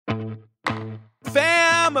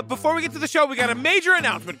Before we get to the show, we got a major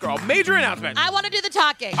announcement, girl. Major announcement. I want to do the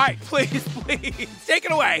talking. All right, please. Take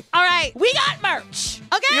it away. All right, we got merch,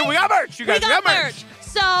 okay? Yeah, we got merch, you guys. We got merch.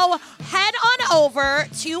 So head on over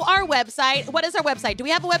to our website. What is our website? Do we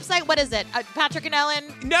have a website? What is it? Patrick and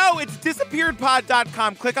Ellen? No, it's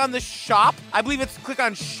disappearedpod.com. Click on the shop. I believe it's click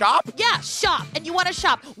on shop. Yeah, shop. And you want to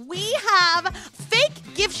shop. We have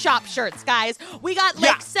fake gift shop shirts, guys. We got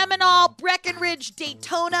Lake Seminole, Breckenridge,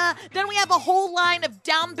 Daytona. Then we have a whole line of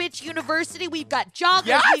Down Bitch University. We've got joggers.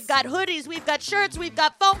 Yes. We've got hoodies. We've got shirts. We've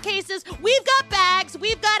got phone cases. We've got bags.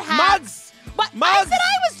 We've got hats. Mugs. I said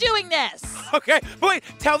I was doing this. Okay, but wait,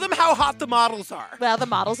 tell them how hot the models are. Well, the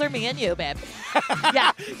models are me and you, babe.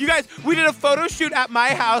 Yeah. You guys, we did a photo shoot at my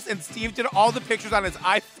house, and Steve did all the pictures on his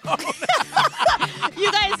iPhone.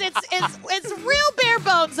 You guys, it's real bare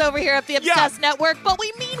bones over here at the Obsessed Network, but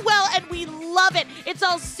we mean well, and we love it. It's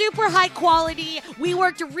all super high quality. We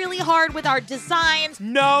worked really hard with our designs.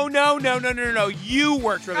 No. You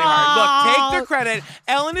worked really hard. Look, take their credit.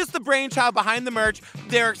 Ellen is the brainchild behind the merch.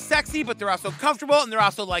 They're sexy, but they're also comfortable, and they're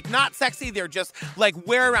also, like, not sexy. They're just, like,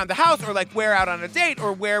 wear around the house or, like, wear out on a date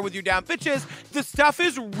or wear with your down bitches. The stuff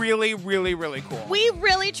is really, really, really cool. We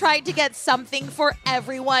really tried to get something for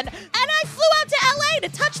everyone, and I flew out to L.A. to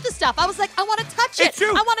touch the stuff. I was like, I want to touch it. It's true.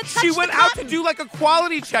 I want to touch She went out to do, like, a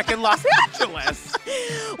quality check in Los Angeles.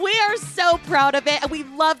 We are so proud of it, and we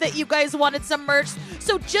love that you guys wanted some merch.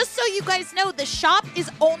 So just so you guys know, the shop is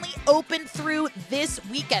only open through this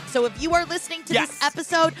weekend. So if you are listening to this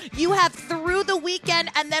episode, you have through the weekend,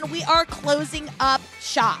 and then we are closing up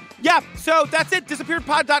shop. Yeah, so that's it.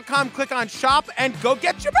 Disappearedpod.com. Click on shop and go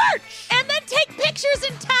get your merch. And then take pictures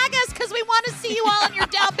and tag us because we want to see you all in your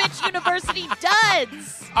Down Bitch University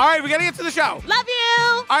duds. All right, we got to get to the show. Love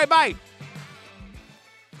you. All right, bye.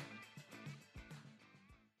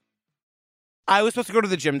 I was supposed to go to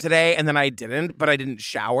the gym today, and then I didn't, but I didn't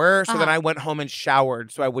shower. So then I went home and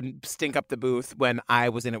showered so I wouldn't stink up the booth when I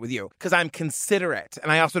was in it with you. Because I'm considerate,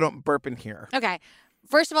 and I also don't burp in here. Okay.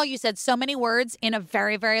 First of all, you said so many words in a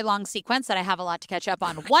very, very long sequence that I have a lot to catch up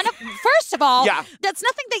on. First of all, that's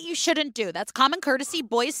nothing that you shouldn't do. That's common courtesy.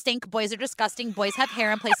 Boys stink. Boys are disgusting. Boys have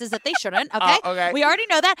hair in places that they shouldn't. Okay? Okay. We already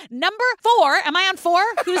know that. Number 4. Am I on 4?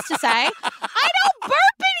 Who's to say? I don't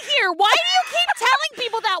burp in here. Why do you keep telling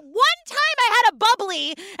people that? One time I had a bubbly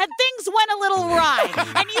and things went a little awry.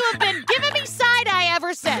 And you have been giving me side eye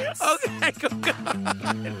ever since. Okay, good.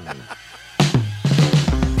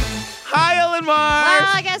 Hi, Ellen Mars.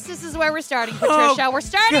 Well, I guess this is where we're starting, Patricia. We're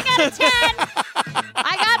starting at a 10.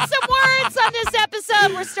 I got some words on this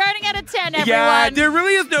episode. We're starting at a 10, everyone. Yeah, there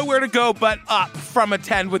really is nowhere to go but up from a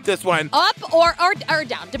 10 with this one. Up or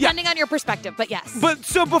down, depending on your perspective, but yes. But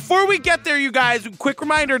so before we get there, you guys, quick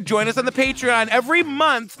reminder, join us on the Patreon. Every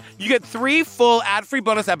month, you get 3 full ad-free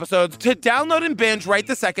bonus episodes to download and binge right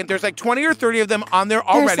this second. There's like 20 or 30 of them on there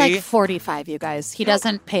already. There's like 45, you guys. He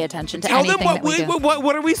doesn't pay attention to anything that we do.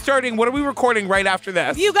 What are we starting? What are we recording right after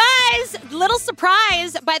this? You guys, little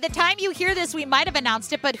surprise. By the time you hear this, we might have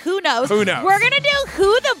announced it, but who knows? Who knows? We're going to do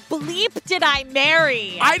Who the Bleep Did I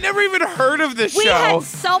Marry? I never even heard of this show. We had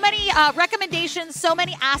so many recommendations, so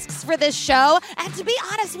many asks for this show. And to be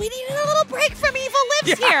honest, we needed a little break from evil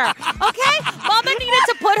lips here. Okay? Mama needed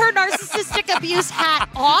to put her narcissistic abuse hat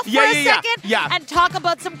off for a second and talk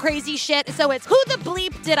about some crazy shit. So it's Who the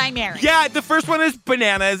Bleep Did I Marry? Yeah, the first one is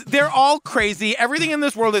bananas. They're all crazy. Everything in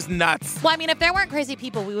this world is nuts. Well, I mean, if there weren't crazy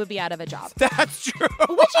people, we would be out of a job. That's true.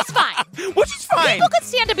 Which is fine. People could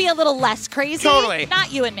stand to be a little less crazy. Totally.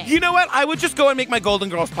 Not you and me. You know what? I would just go and make my Golden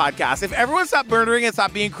Girls podcast. If everyone stopped murdering and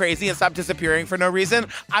stopped being crazy and stopped disappearing for no reason,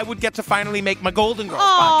 I would get to finally make my Golden Girls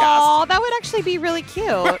podcast. Oh, that would actually be really cute.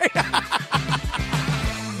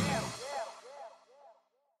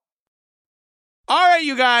 All right,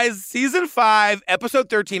 you guys, season 5, episode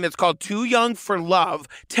 13, it's called Too Young for Love,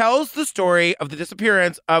 tells the story of the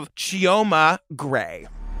disappearance of Chioma Gray.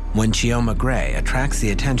 When Chioma Gray attracts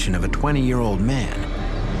the attention of a 20-year-old man,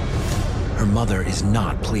 her mother is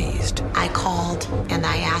not pleased. I called and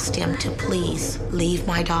I asked him to please leave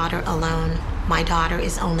my daughter alone. My daughter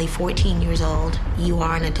is only 14 years old. You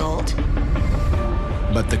are an adult.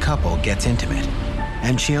 But the couple gets intimate,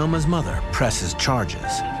 and Chioma's mother presses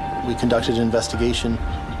charges. We conducted an investigation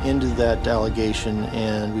into that allegation,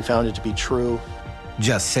 and we found it to be true.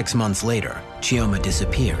 Just 6 months later, Chioma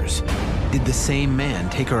disappears. Did the same man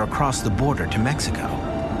take her across the border to Mexico?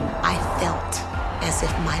 I felt as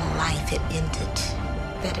if my life had ended,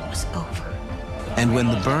 that it was over. And when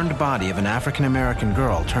the burned body of an African-American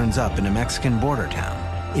girl turns up in a Mexican border town,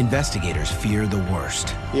 investigators fear the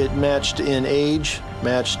worst. It matched in age,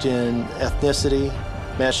 matched in ethnicity,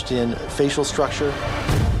 matched in facial structure.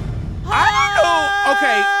 I don't know.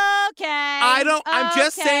 Okay. Okay. I'm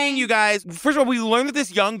just saying, you guys, first of all, we learned that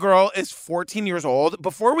this young girl is 14 years old.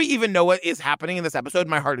 Before we even know what is happening in this episode,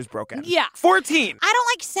 my heart is broken. Yeah. 14. I don't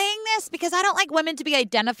like saying this because I don't like women to be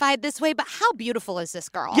identified this way, but how beautiful is this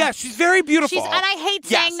girl? Yeah, she's very beautiful. And I hate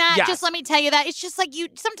saying that. Yes. Just let me tell you that. It's just like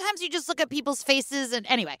sometimes you just look at people's faces and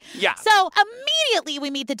anyway. Yeah. So immediately we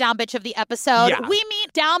meet the down bitch of the episode. Yeah. We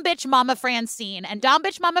meet down bitch Mama Francine. And down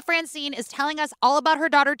bitch Mama Francine is telling us all about her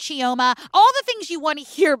daughter Chioma, all the things you want to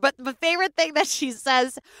hear. But the favorite thing that she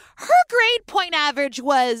says, her grade point average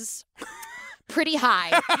was pretty high.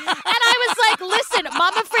 And I was like, listen,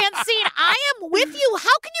 Mama Francine, I am with you.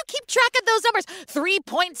 How can you keep track of those numbers?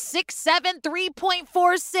 3.67,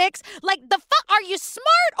 3.46. Like, the fuck? Are you smart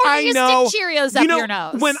or do you stick Cheerios up your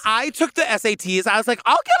nose? When I took the SATs, I was like,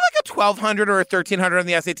 I'll get like a 1,200 or a 1,300 on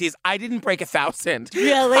the SATs. I didn't break 1,000.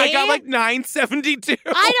 Really? I got like 972.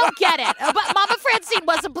 I don't get it. But Mama Francine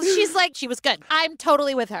wasn't, she's like, she was good. I'm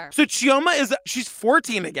totally with her. So Chioma she's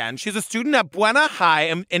 14 again. She's a student at Buena High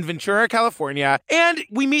in Ventura, California. And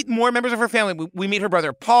we meet more members of her family. We meet her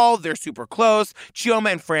brother Paul. They're super close.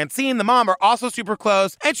 Chioma and Francine, the mom, are also super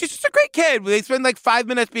close. And she's just a great kid. They spend like 5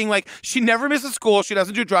 minutes being like, she never misses school, she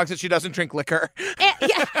doesn't do drugs, and she doesn't drink liquor.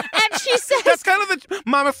 And she says... That's kind of the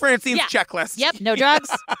Mama Francine's checklist. Yep, no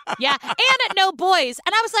drugs. Yeah, and no boys.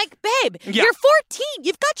 And I was like, babe, you're 14.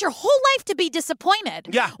 You've got your whole life to be disappointed.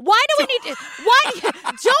 Yeah. Why do we need to...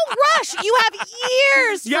 Don't rush. You have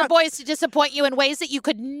years for boys to disappoint you in ways that you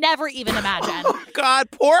could never even imagine. Oh,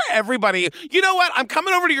 God, poor everybody. You know what? I'm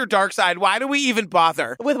coming over to your dark side. Why do we even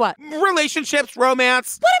bother? With what? Relationships,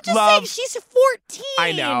 romance, But I'm just love. saying, she's 14.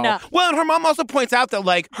 I know. Well, and her mom also points out that,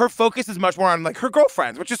 like, her focus is much more on, like, her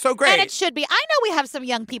girlfriends, which is so great. And it should be. I know we have some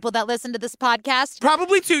young people that listen to this podcast.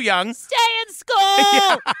 Probably too young. Stay in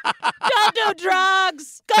school. Don't do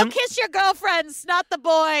drugs. Go kiss your girlfriends, not the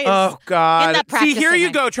boys. Oh, God. In that See, here you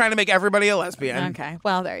practicing. go, trying to make everybody a lesbian. Okay,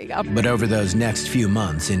 well, there you go. But over those next few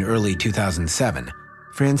months in early 2007,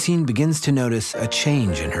 Francine begins to notice a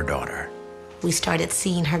change in her daughter. We started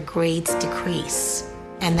seeing her grades decrease,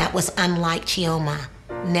 and that was unlike Chioma,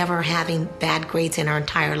 never having bad grades in her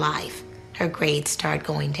entire life. Her grades started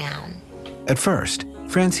going down. At first,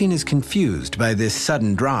 Francine is confused by this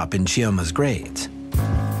sudden drop in Chioma's grades.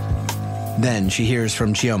 Then she hears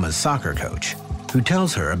from Chioma's soccer coach, who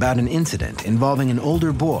tells her about an incident involving an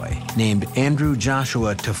older boy named Andrew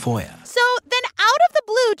Joshua Tafoya. So then out of the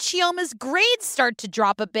blue, Chioma's grades start to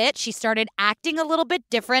drop a bit. She started acting a little bit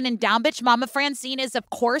different, and down bitch Mama Francine is, of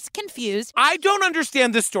course, confused. I don't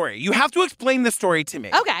understand this story. You have to explain the story to me.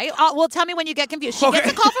 Okay, well, tell me when you get confused. She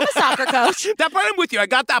gets a call from a soccer coach. That part I'm with you. I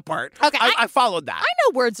got that part. Okay. I followed that.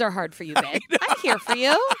 I know words are hard for you, babe. I'm here for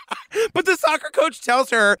you. But the soccer coach tells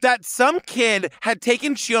her that some kid had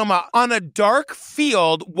taken Chioma on a dark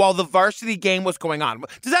field while the varsity game was going on.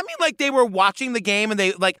 Does that mean like they were watching the game and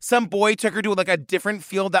they like some boy took her to like a different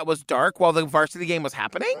field that was dark while the varsity game was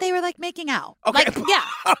happening? They were like making out. Okay. Like, yeah.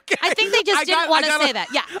 Okay. I think they just didn't want to say that.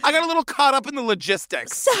 Yeah. I got a little caught up in the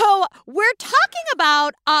logistics. So we're talking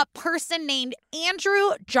about a person named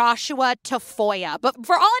Andrew Joshua Tafoya. But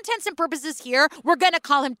for all intents and purposes here, we're going to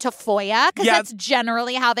call him Tafoya because that's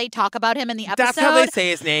generally how they talk about him in the episode. That's how they say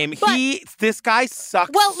his name. But, this guy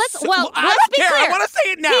sucks. Well, let's be don't care. clear. I want to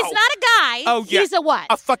say it now. He's not a guy. Oh, yeah. He's a what?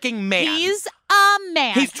 A fucking man. He's a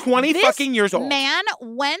man. He's 20 fucking years old. This man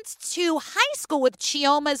went to high school with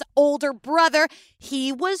Chioma's older brother.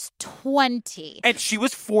 He was 20. And she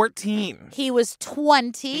was 14. He was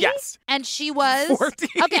 20. Yes. And she was 14.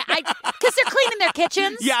 Okay, because they're cleaning their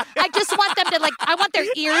kitchens. Yeah. I just want them to I want their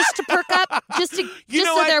ears to perk up just so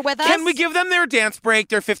they're with us. Can we give them their dance break,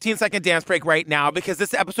 their 15-second dance break right now? Because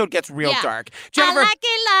this episode gets real dark. Jennifer. I like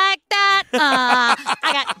it like that.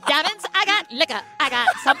 I got diamonds. I got liquor. I got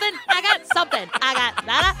something. I got something. I got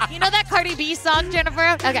nada. You know that Cardi B song,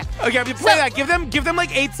 Jennifer? Okay. Okay, play that. Give them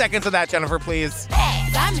like 8 seconds of that, Jennifer, please.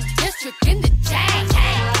 I'm in district in the chain.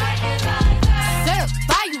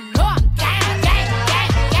 Certified, you know I'm gang, gang,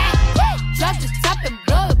 gang, gang. Drop the top and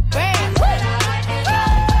blow the brand.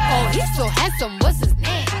 Oh, he's so handsome. What's his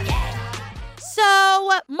name?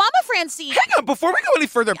 So, Mama Francine. Hang on, before we go any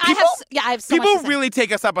further, I have so much people to say. really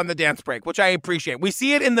take us up on the dance break, which I appreciate. We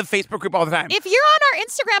see it in the Facebook group all the time. If you're on our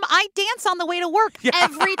Instagram, I dance on the way to work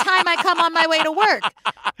every time I come on my way to work.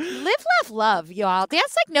 Live, laugh, love, y'all.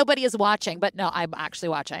 Dance like nobody is watching, but no, I'm actually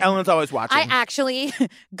watching. Ellen's always watching. I actually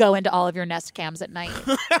go into all of your Nest cams at night.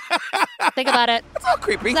 Think about it. That's all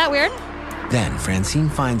creepy. Is that weird? Then Francine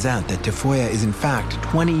finds out that Tafoya is in fact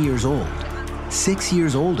 20 years old, 6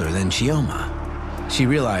 years older than Chioma. She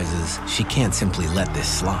realizes she can't simply let this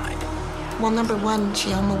slide. Well, number one,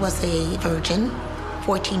 Chioma was a virgin.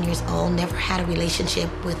 14 years old, never had a relationship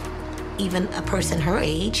with even a person her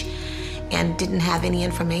age, and didn't have any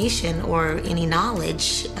information or any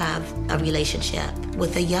knowledge of a relationship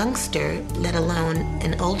with a youngster, let alone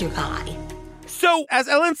an older guy. So, as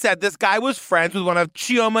Ellen said, this guy was friends with one of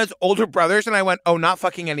Chioma's older brothers, and I went, oh, not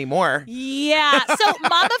fucking anymore. Yeah. So,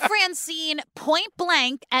 Mama Francine, point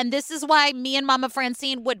blank, and this is why me and Mama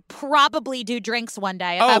Francine would probably do drinks one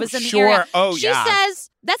day if I was in the area. She says,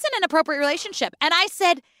 that's an inappropriate relationship. And I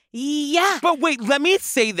said, yeah. But wait, let me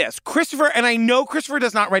say this. Christopher, and I know Christopher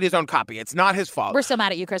does not write his own copy. It's not his fault. We're so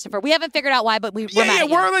mad at you, Christopher. We haven't figured out why, but we're mad at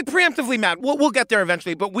you. We're like preemptively mad. We'll get there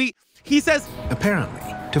eventually. But he says... Apparently,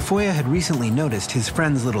 Tafoya had recently noticed his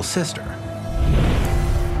friend's little sister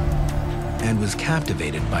and was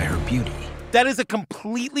captivated by her beauty. That is a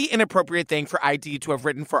completely inappropriate thing for ID to have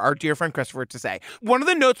written for our dear friend Christopher to say. One of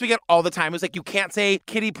the notes we get all the time is like, you can't say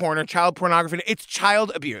kiddie porn or child pornography. It's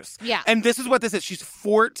child abuse. Yeah. And this is what this is. She's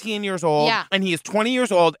 14 years old. Yeah. And he is 20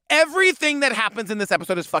 years old. Everything that happens in this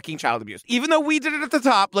episode is fucking child abuse. Even though we did it at the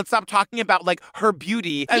top, let's stop talking about like her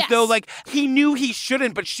beauty as though like he knew he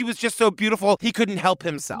shouldn't, but she was just so beautiful he couldn't help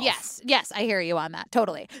himself. Yes, I hear you on that.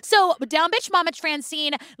 Totally. So, down bitch Mama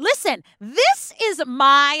Francine, listen, this is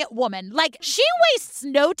my woman. Like, she wastes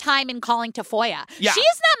no time in calling Tafoya. Yeah. She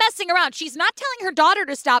is not messing around. She's not telling her daughter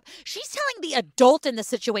to stop. She's telling the adult in the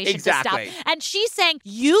situation to stop. And she's saying,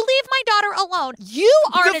 you leave my daughter alone. You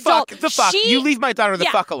are an adult. The fuck. You leave my daughter the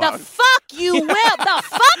fuck alone. The fuck you will. The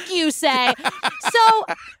fuck you say. So,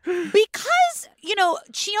 because, you know,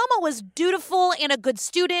 Chioma was dutiful and a good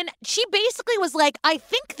student, she basically was like, I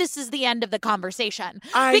think this is the end of the conversation.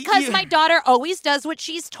 Because my daughter always does what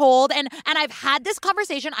she's told. And I've had this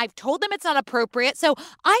conversation. I've told them it's not appropriate. So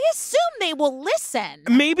I assume they will listen.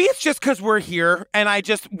 Maybe it's just because we're here and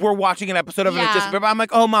we're watching an episode of Disappearance. I'm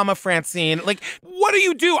like, oh, Mama Francine. Like, what do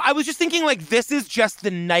you do? I was just thinking, like, this is just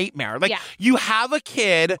the nightmare. Like, you have a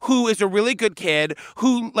kid who is a really good kid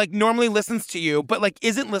who, like, normally listens to you, but, like,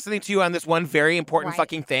 isn't listening to you on this one very important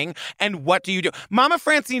fucking thing. And what do you do? Mama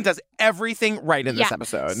Francine does everything right in this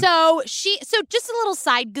episode. So just a little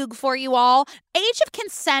side goog for you all. Age of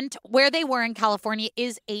consent where they were in California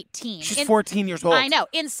is 18. She's 14 years old. I know.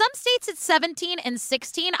 In some states, it's 17 and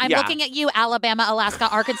 16. I'm looking at you, Alabama, Alaska,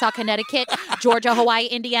 Arkansas, Connecticut, Georgia, Hawaii,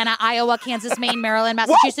 Indiana, Iowa, Kansas, Maine, Maryland,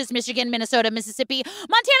 Massachusetts, Michigan, Minnesota, Mississippi,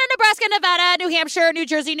 Montana, Nebraska, Nevada, New Hampshire, New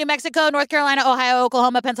Jersey, New Mexico, North Carolina, Ohio,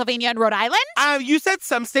 Oklahoma, Pennsylvania, and Rhode Island. You said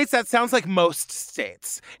some states. That sounds like most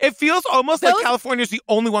states. It feels almost like California's the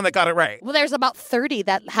only one that got it right. Well, there's about 30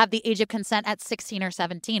 that have the age of consent at 16 or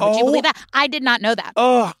 17. Would you believe that? I did not know that.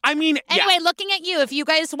 Oh, I mean, anyway, looking at you, if you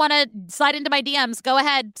guys want to slide into my DMs, go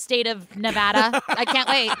ahead, state of Nevada. I can't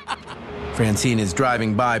wait. Francine is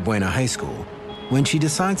driving by Buena High School when she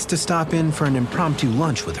decides to stop in for an impromptu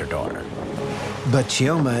lunch with her daughter. But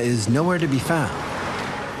Chioma is nowhere to be found,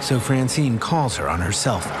 so Francine calls her on her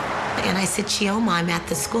cell phone. And I said, Chioma, I'm at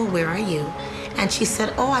the school. Where are you? And she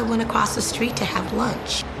said, oh, I went across the street to have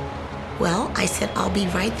lunch. Well, I said, I'll be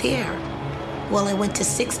right there. Well, I went to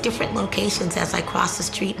 6 different locations as I crossed the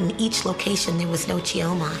street. In each location, there was no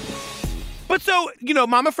Chioma. But so, you know,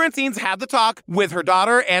 Mama Francine's had the talk with her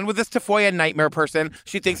daughter and with this Tafoya nightmare person.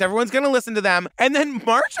 She thinks everyone's going to listen to them. And then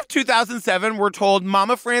March of 2007, we're told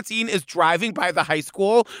Mama Francine is driving by the high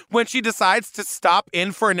school when she decides to stop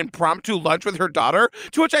in for an impromptu lunch with her daughter.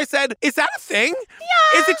 To which I said, is that a thing?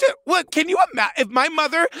 Yeah. Is it just, what, can you imagine? If my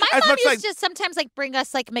mother... My mom used to sometimes, like, bring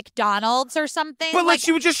us, like, McDonald's or something. But, like,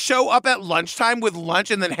 she would just show up at lunchtime with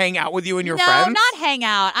lunch and then hang out with you and your friends? No, not hang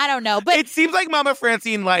out. I don't know. But it seems like Mama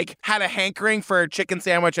Francine, like, had a hankering for a chicken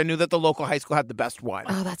sandwich and knew that the local high school had the best one.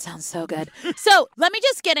 Oh, that sounds so good. So let me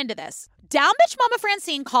just get into this. Down bitch Mama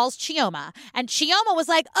Francine calls Chioma, and Chioma was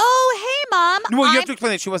like, oh, hey, Mom. Well, you have to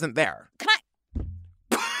explain that she wasn't there. Can I?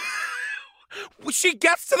 She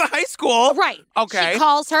gets to the high school. Right. Okay. She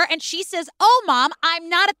calls her and she says, oh, Mom, I'm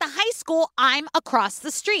not at the high school. I'm across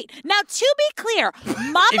the street. Now, to be clear,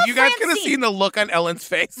 Mama if you guys Francine, could have seen the look on Ellen's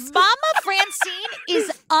face. Mama Francine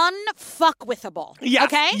is unfuckwithable. Yes.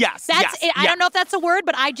 Okay? Yes. That's it. I don't know if that's a word,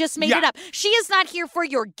 but I just made it up. She is not here for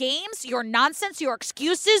your games, your nonsense, your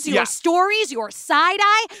excuses, your stories, your side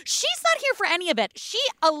eye. She's not here for any of it. She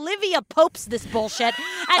Olivia Popes this bullshit.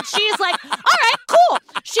 And she's like, all right, cool.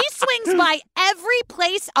 She swings by every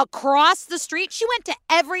place across the street. She went to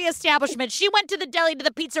every establishment. She went to the deli, to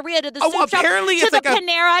the pizzeria, to the soup shop, to the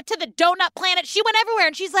Panera, to the Donut Planet. She went everywhere.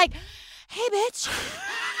 And she's like, hey, bitch.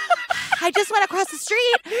 I just went across the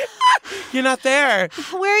street. You're not there.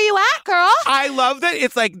 Where are you at, girl? I love that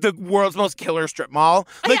it's like the world's most killer strip mall.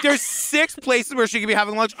 Like there's 6 places where she could be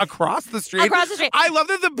having lunch across the street. Across the street. I love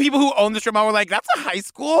that the people who own the strip mall were like, that's a high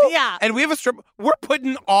school? Yeah. And we have a strip. We're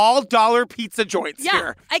putting all dollar pizza joints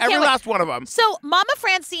here. Every last one of them. So Mama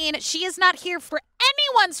Francine, she is not here for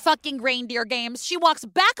anyone's fucking reindeer games. She walks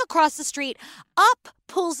back across the street, up,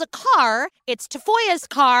 pulls a car. It's Tafoya's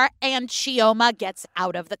car, and Chioma gets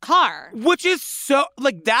out of the car. Which is so,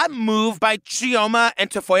 like, that move by Chioma and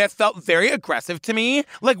Tafoya felt very aggressive to me.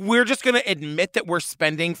 Like, we're just going to admit that we're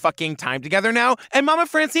spending fucking time together now. And Mama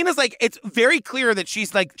Francine is like, it's very clear that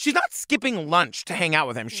she's not skipping lunch to hang out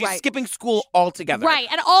with him. She's skipping school altogether. Right.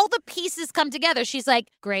 And all the pieces come together. She's like,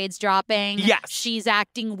 grades dropping. Yes. She's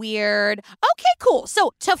acting weird. Okay, cool.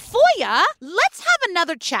 So, Tafoya, let's have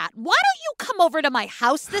another chat. Why don't you come over to my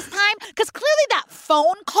house this time? Because clearly that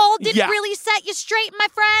phone call didn't really set you straight, my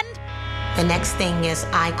friend. The next thing is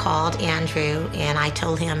I called Andrew and I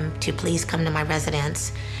told him to please come to my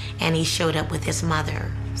residence. And he showed up with his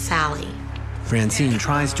mother, Sally. Francine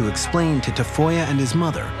tries to explain to Tafoya and his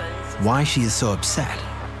mother why she is so upset.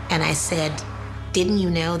 And I said, didn't you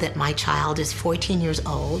know that my child is 14 years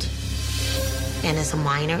old and is a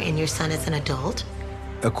minor and your son is an adult?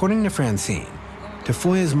 According to Francine,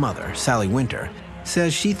 Tafoya's mother, Sally Winter,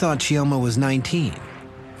 says she thought Chioma was 19.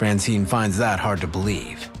 Francine finds that hard to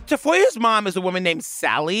believe. Tafoya's mom is a woman named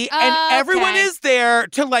Sally, and everyone is there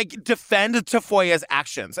to, like, defend Tafoya's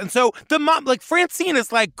actions. And so the mom, like, Francine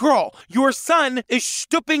is like, girl, your son is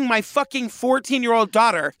stooping my fucking 14-year-old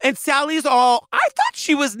daughter. And Sally's all, I thought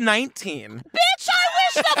she was 19. Bitch,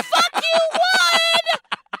 I wish the fuck you would!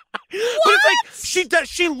 But it's like,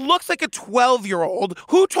 she looks like a 12-year-old.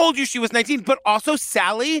 Who told you she was 19? But also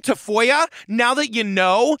Sally, Tafoya, now that you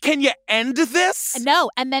know, can you end this? No,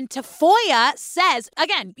 and then Tafoya says,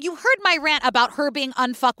 again, you heard my rant about her being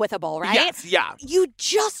unfuckwithable, right? Yes, yeah. You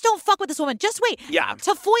just don't fuck with this woman. Just wait. Yeah.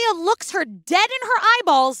 Tafoya looks her dead in her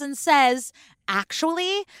eyeballs and says,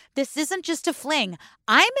 actually, this isn't just a fling.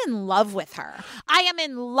 I'm in love with her. I am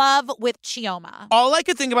in love with Chioma. All I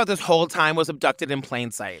could think about this whole time was Abducted in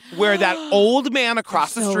Plain Sight, where that old man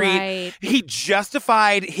across the street, he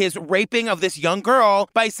justified his raping of this young girl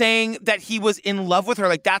by saying that he was in love with her.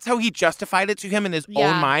 Like, that's how he justified it to him in his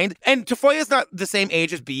own mind. And Tafoya's not the same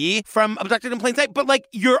age as B from Abducted in Plain Sight, but, like,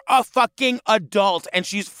 you're a fucking adult, and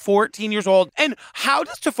she's 14 years old. And how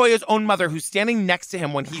does Tafoya's own mother, who's standing next to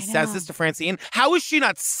him when he says this to Francine, how is she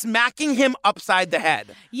not smacking him upside the head?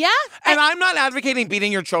 Yeah. And I'm not advocating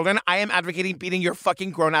beating your children. I am advocating beating your fucking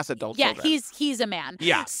grown-ass adult children. Yeah, he's a man.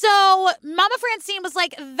 Yeah. So Mama Francine was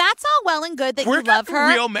like, that's all well and good that We're you love her.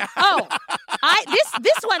 Real mad. Oh,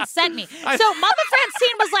 this one sent me. So Mama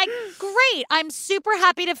Francine was like, great. I'm super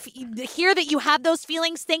happy to hear that you have those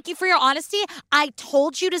feelings. Thank you for your honesty. I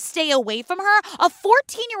told you to stay away from her. A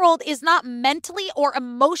 14-year-old is not mentally or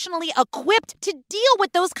emotionally equipped to deal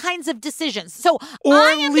with those kinds of decisions. So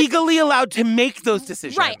or legally allowed to make those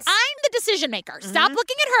decisions. Right. I'm the decision maker. Stop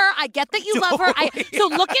looking at her. I get that you love her. So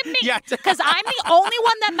look at me. Because I'm the only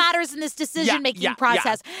one that matters in this decision-making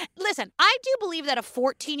process. Listen, I do believe that a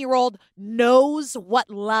 14-year-old knows what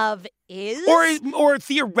love is. Or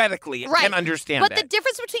theoretically can understand But the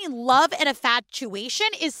difference between love and infatuation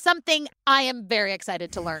is something I am very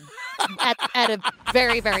excited to learn at a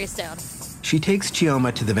very, very soon. She takes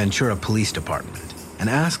Chioma to the Ventura Police Department and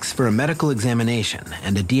asks for a medical examination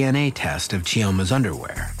and a DNA test of Chioma's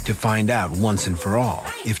underwear to find out once and for all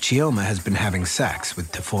if Chioma has been having sex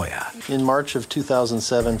with Tafoya. In March of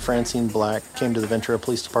 2007, Francine Black came to the Ventura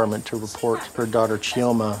Police Department to report her daughter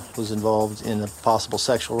Chioma was involved in a possible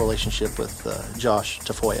sexual relationship with Josh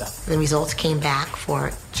Tafoya. The results came back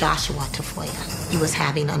for Joshua Tafoya. He was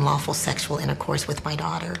having unlawful sexual intercourse with my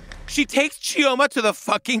daughter. She takes Chioma to the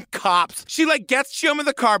fucking cops. She, like, gets Chioma in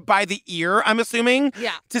the car by the ear, I'm assuming,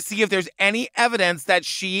 to see if there's any evidence that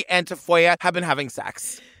she and Tafoya have been having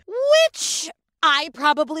sex. Which I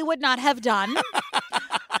probably would not have done.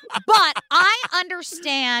 But I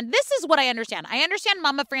understand. This is what I understand. I understand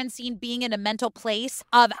Mama Francine being in a mental place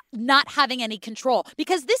of not having any control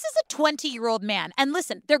because this is a 20-year-old man. And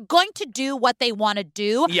listen, they're going to do what they want to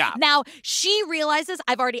do. Yeah. Now, she realizes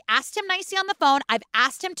I've already asked him nicely on the phone. I've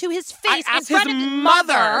asked him to his face I asked in front his of his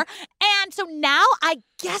mother. And so now I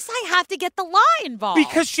guess I have to get the law involved.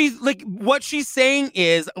 Because she's like, what she's saying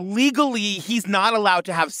is legally he's not allowed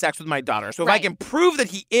to have sex with my daughter. So if I can prove that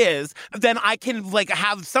he is, then I can like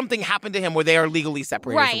have something happen to him where they are legally legally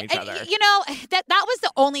separated from each other. You know, that was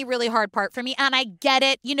the only really hard part for me. And I get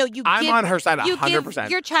it. You know, I'm on her side 100%. You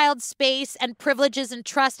give your child space and privileges and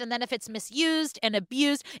trust. And then if it's misused and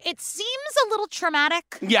abused, it seems a little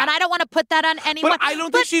traumatic. Yeah. And I don't want to put that on anyone. But I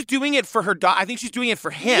don't think she's doing it for her daughter. I think she's doing it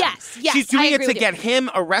for him. Yes. She's doing it to get him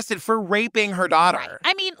arrested for raping her daughter. Right.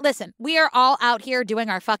 I mean, listen, we are all out here doing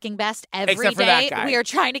our fucking best every Except for day. that guy. We are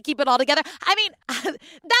trying to keep it all together. I mean,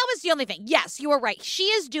 that was the only thing. Yes, you were right. She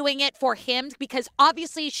is doing it for him because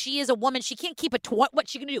obviously she is a woman. She can't keep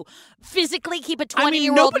what's she going to do? Physically keep a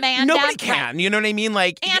 20-year-old man down? Nobody can. Right. You know what I mean?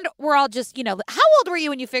 Like, and we're all just, you know, how old were you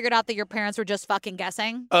when you figured out that your parents were just fucking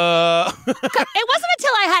guessing? It wasn't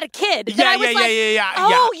until I had a kid that I was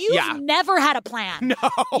you've never had a plan. No.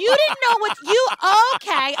 You didn't know what you...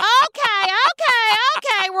 Okay.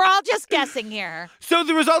 We're all just guessing here. So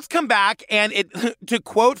the results come back, and to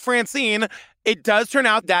quote Francine, it does turn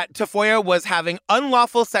out that Tafoya was having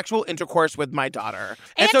unlawful sexual intercourse with my daughter.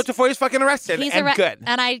 And so Tafoya's fucking arrested, good.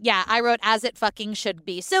 And I wrote, as it fucking should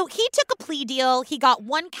be. So he took a plea deal. He got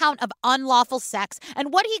 1 count of unlawful sex.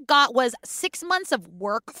 And what he got was 6 months of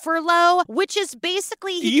work furlough, which is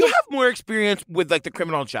basically... You have more experience with, like, the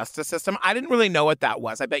criminal justice system. I didn't really know what that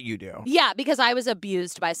was. I bet you do. Yeah, because I was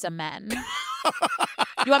abused by some men.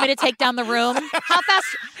 You want me to take down the room? How fast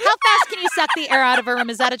can you suck the air out of a room?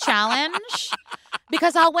 Is that a challenge?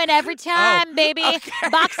 Because I'll win every time, baby. Okay.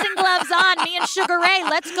 Boxing gloves on. Me and Sugar Ray.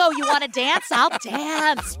 Let's go. You want to dance? I'll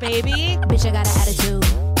dance, baby. Bitch, I got an attitude.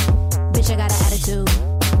 Bitch, I got an attitude.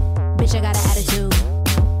 Bitch, I got an attitude.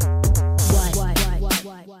 What?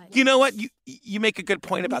 You know what? You make a good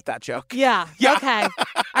point about that joke. Yeah. Okay.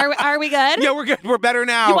 Are we good? Yeah, we're good. We're better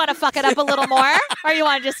now. You want to fuck it up a little more? Or you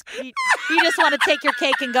want to you just want to take your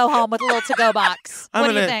cake and go home with a little to-go box? What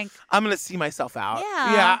do you think? I'm going to see myself out.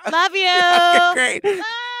 Yeah. Love you. Okay, great.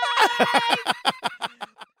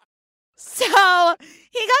 So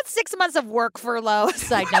he got 6 months of work furlough.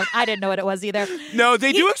 Side note, I didn't know what it was either. No,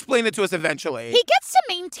 they do explain it to us eventually. He gets to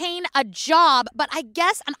maintain a job, but I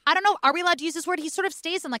guess, and I don't know, are we allowed to use this word? He sort of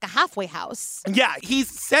stays in like a halfway house. Yeah, he's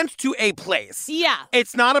sent to a place. Yeah.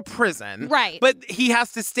 It's not a prison. Right. But he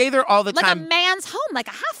has to stay there all the time. Like a man's home, like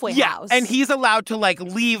a halfway house. And he's allowed to like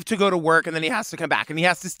leave to go to work, and then he has to come back, and he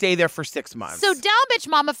has to stay there for 6 months. So down bitch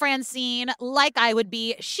mama Francine, like I would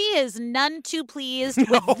be, she is none too pleased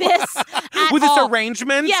with this with this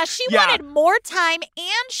arrangement? Yeah, she wanted more time,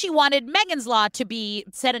 and she wanted Megan's Law to be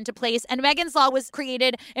set into place. And Megan's Law was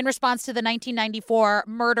created in response to the 1994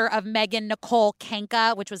 murder of Megan Nicole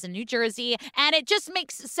Kanka, which was in New Jersey. And it just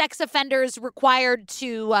makes sex offenders required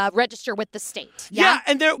to register with the state. Yeah,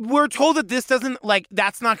 and we're told that this doesn't,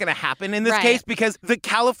 that's not going to happen in this case because the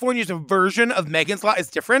California's version of Megan's Law is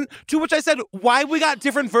different. To which I said, why we got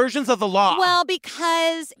different versions of the law? Well,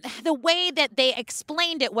 because the way that they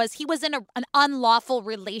explained it was he was in an unlawful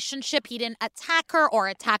relationship. He didn't attack her or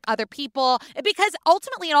attack other people because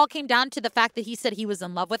ultimately it all came down to the fact that he said he was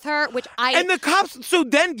in love with her, which And the cops, so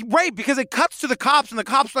then, right, because it cuts to the cops and the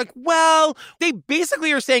cops are like, well, they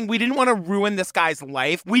basically are saying we didn't want to ruin this guy's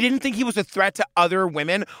life. We didn't think he was a threat to other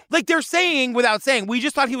women. Like they're saying without saying, we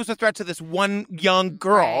just thought he was a threat to this one young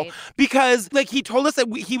girl because he told us that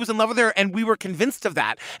he was in love with her and we were convinced of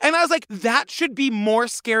that. And I was like, that should be more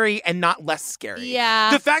scary and not less scary.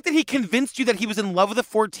 Yeah. The fact that he convinced you that he was in love with a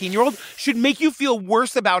 14-year-old should make you feel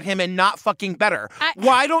worse about him and not fucking better.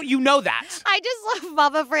 Why don't you know that? I just love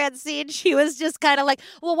Mama Francine. She was just kind of like,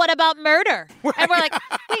 well, what about murder? Right. And we're like,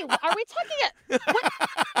 wait, are we talking what?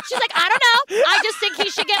 She's like, I don't know. I just think he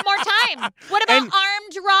should get more time. What about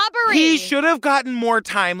armed robbery? He should have gotten more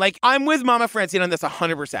time. I'm with Mama Francine on this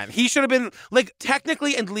 100%. He should have been,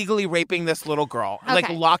 technically and legally raping this little girl.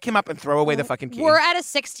 Okay. Lock him up and throw away the fucking key. We're at a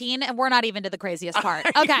 16, and we're not even to the craziest part.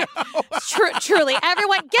 Okay. Truly.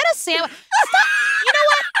 Everyone, get a sandwich. Stop. You know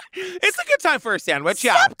what? It's a good time for a sandwich,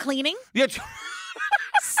 Stop cleaning. Yeah.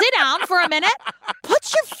 Sit down for a minute.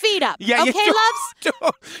 Put your feet up. Yeah, okay,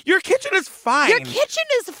 loves? Your kitchen is fine. Your kitchen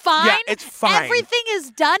is fine. Yeah, it's fine. Everything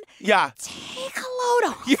is done. Yeah. Take a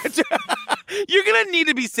load off. You're going to need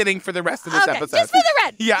to be sitting for the rest of this episode. Just for the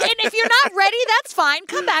rest. Yeah. And if you're not ready, that's fine.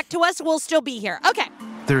 Come back to us. We'll still be here. Okay.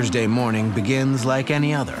 Thursday morning begins like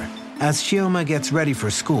any other as Chioma gets ready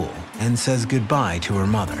for school and says goodbye to her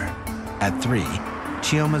mother. At 3,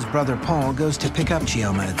 Chioma's brother Paul goes to pick up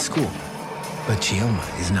Chioma at school. But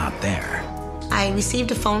Chioma is not there. I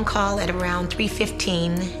received a phone call at around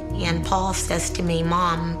 3:15, and Paul says to me,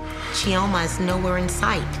 Mom, Chioma is nowhere in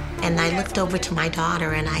sight. And I looked over to my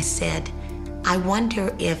daughter and I said, I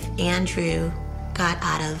wonder if Andrew got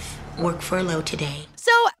out of work furlough today.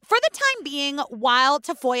 So for the time being, while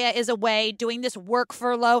Tafoya is away doing this work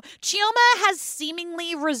furlough, Chioma has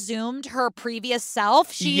seemingly resumed her previous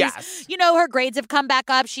self. She's, her grades have come back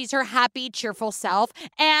up. She's her happy, cheerful self.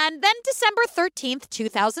 And then December 13th,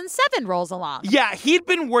 2007 rolls along. Yeah, he'd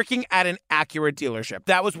been working at an Acura dealership.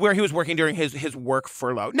 That was where he was working during his work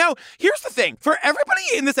furlough. Now, here's the thing. For everybody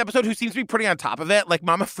in this episode who seems to be pretty on top of it, like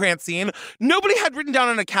Mama Francine, nobody had written down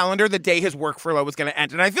on a calendar the day his work furlough was going to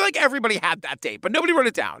end. And I feel like everybody had that date, but nobody wrote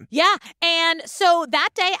it down. Yeah, and so that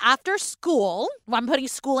day after school, I'm putting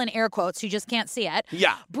school in air quotes, you just can't see it.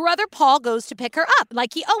 Yeah. Brother Paul goes to pick her up,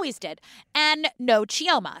 like he always did. And no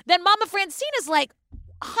Chioma. Then Mama Francine is like,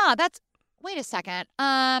 wait a second.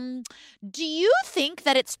 Do you think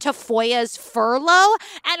that it's Tafoya's furlough?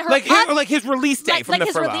 And her like his release date from the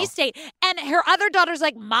furlough. Like his release date. And her other daughter's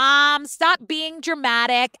like, Mom, stop being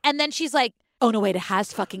dramatic. And then she's like, oh, no, wait, it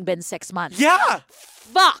has fucking been 6 months. Yeah.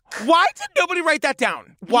 Fuck. Why did nobody write that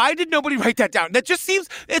down? Why did nobody write that down? That just seems,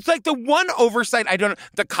 it's like the one oversight I don't know.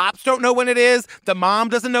 The cops don't know when it is. The mom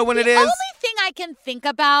doesn't know when it is. The only thing I can think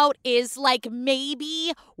about is like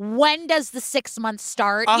maybe when does the 6 months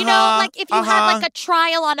start? You know, like if you had like a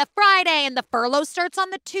trial on a Friday and the furlough starts on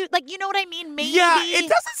the like, you know what I mean? Maybe. Yeah, it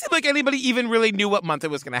doesn't seem like anybody even really knew what month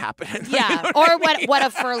it was going to happen. Yeah, you know or what a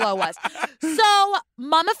furlough was. So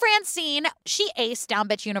Mama Francine, she aced down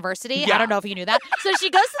bitch university. Yeah. I don't know if you knew that. So she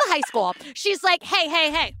goes to the high school. She's like, hey.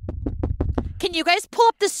 Can you guys pull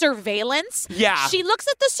up the surveillance? Yeah. She looks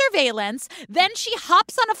at the surveillance. Then she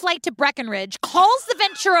hops on a flight to Breckenridge, calls the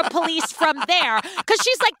Ventura police from there, because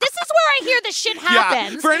she's like, this is where I hear this shit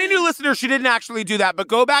happens. Yeah. For any new listeners, she didn't actually do that, but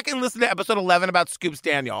go back and listen to episode 11 about Scoops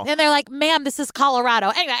Daniel. And they're like, ma'am, this is Colorado.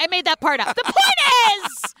 Anyway, I made that part up. The point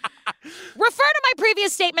is, refer to my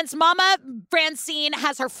previous statements. Mama Francine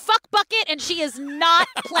has her fuck bucket, and she is not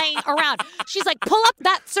playing around. She's like, pull up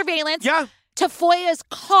that surveillance. Yeah. Tafoya's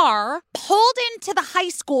car, pulled into the high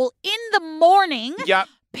school in the morning. Yep.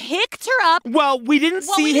 Picked her up. Well, we didn't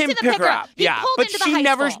see him pick her up. He pulled but into the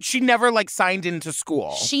high school. she never like signed into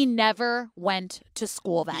school. She never went to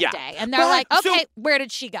school that Yeah. day. And they're But, like, okay, so- where did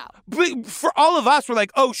she go? But for all of us, we're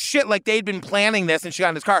like, oh shit, like they'd been planning this and she got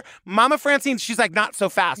in this car. Mama Francine, she's like, not so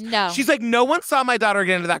fast. No. She's like, no one saw my daughter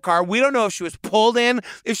get into that car. We don't know if she was pulled in,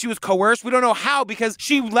 if she was coerced. We don't know how, because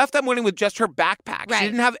she left that morning with just her backpack. Right. She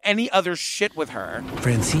didn't have any other shit with her.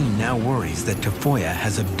 Francine now worries that Tafoya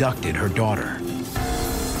has abducted her daughter.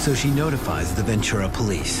 So she notifies the Ventura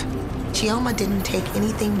police. Chioma didn't take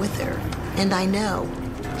anything with her. And I know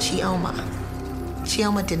Chioma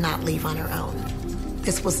did not leave on her own.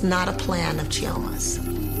 This was not a plan of Chioma's.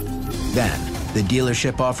 Then, the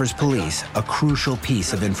dealership offers police a crucial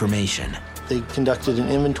piece of information. They conducted an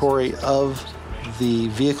inventory of the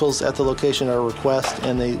vehicles at the location at our request,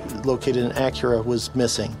 and they located an Acura was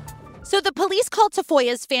missing. So the police called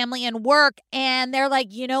Tafoya's family and work, and they're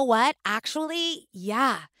like, you know what? Actually,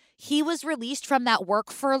 yeah. He was released from that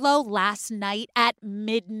work furlough last night at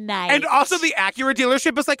midnight. And also the Acura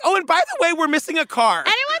dealership is like, oh, and by the way, we're missing a car.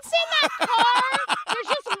 Anyone seen that car? There's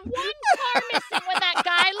just one car missing when that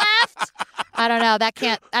guy left. I don't know.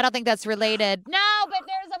 I don't think that's related. No, but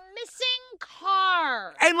there's a missing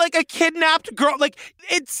car. And like a kidnapped girl. Like,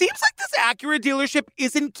 it seems like this Acura dealership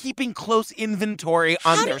isn't keeping close inventory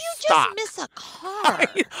on their stock. How do you just miss a car?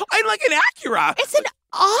 I like an Acura. It's an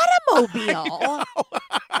automobile.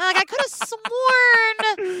 Like, I could have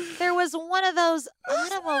sworn there was one of those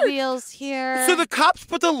automobiles here. So the cops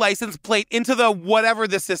put the license plate into the whatever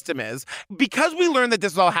the system is. Because we learned that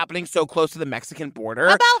this is all happening so close to the Mexican border.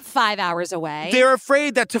 About 5 hours away. They're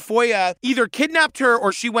afraid that Tafoya either kidnapped her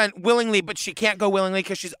or she went willingly, but she can't go willingly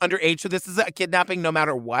because she's underage. So this is a kidnapping no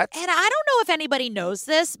matter what. And I don't know if anybody knows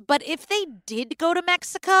this, but if they did go to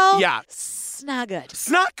Mexico, yeah, it's not good. It's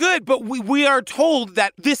not good, but we are told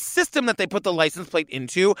that this system that they put the license plate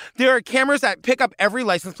into, there are cameras that pick up every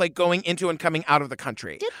license plate going into and coming out of the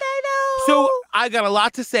country. Did they, though? So I got a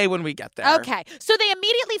lot to say when we get there. Okay. So they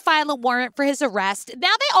immediately file a warrant for his arrest. Now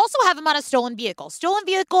they also have him on a stolen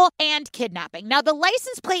vehicle and kidnapping. Now the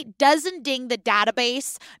license plate doesn't ding the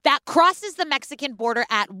database that crosses the Mexican border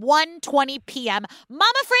at 1:20 p.m.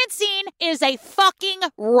 Mama Francine is a fucking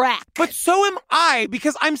wreck. But so am I,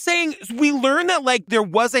 because I'm saying we learned that like there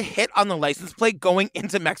was a hit on the license plate going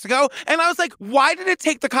into Mexico. And I was like, why did it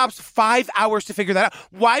take the cops 5 hours to figure that out?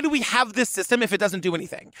 Why do we have this system if it doesn't do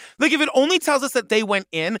anything? Like if it only tells us that they went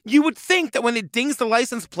in. You would think that when it dings the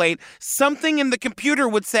license plate, something in the computer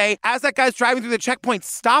would say, as that guy's driving through the checkpoint,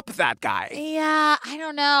 stop that guy. Yeah, I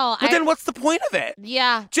don't know. But then what's the point of it?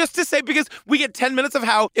 Yeah. Just to say, because we get 10 minutes of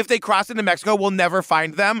how if they cross into Mexico, we'll never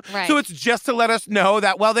find them. Right. So it's just to let us know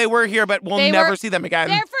that, well, they were here, but we'll never see them again.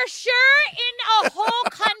 They're for sure in a whole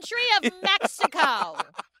country of Mexico.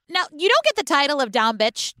 Now, you don't get the title of down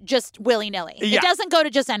bitch just willy-nilly. Yeah. It doesn't go to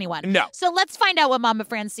just anyone. No. So let's find out what Mama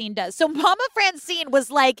Francine does. So Mama Francine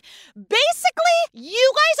was like, basically,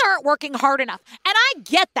 you guys aren't working hard enough. And I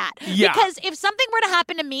get that. Yeah. Because if something were to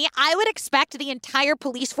happen to me, I would expect the entire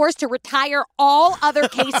police force to retire all other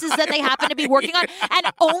cases that they happen to be working on and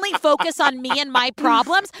only focus on me and my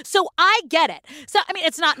problems. So I get it. So, I mean,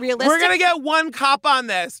 it's not realistic. We're going to get one cop on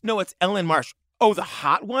this. No, it's Ellen Marsh. Oh, the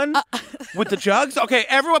hot one with the jugs? Okay,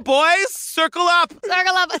 everyone, boys, circle up.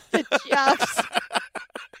 Circle up with the jugs.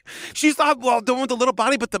 She's the one with the little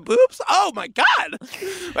body but the boobs? Oh, my God.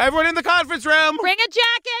 Everyone in the conference room. Bring a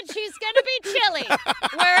jacket. She's going to be chilly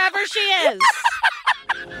wherever she is.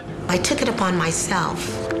 I took it upon myself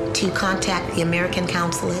to contact the American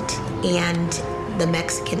consulate and the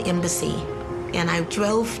Mexican embassy. And I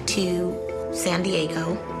drove to San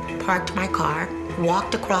Diego, parked my car,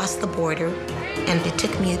 walked across the border, and it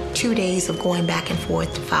took me 2 days of going back and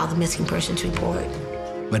forth to file the missing persons report.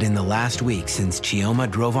 But in the last week since Chioma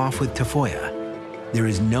drove off with Tafoya, there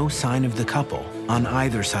is no sign of the couple on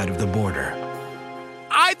either side of the border.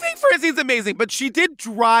 I think Francine's amazing, but she did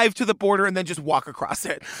drive to the border and then just walk across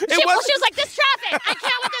it. She was like, this traffic. I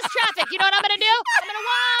can't with this traffic. You know what I'm going to do? I'm going to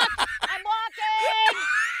walk. I'm walking.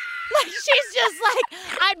 Like, she's just like,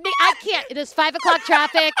 I can't. It is 5 o'clock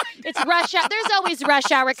traffic. It's rush hour. There's always rush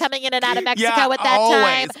hour coming in and out of Mexico at that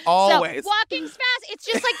time. Always. So walking's fast. It's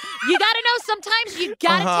just like, you got to know sometimes you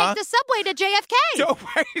got to take the subway to JFK.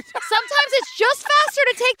 Sometimes it's just faster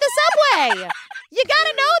to take the subway. You got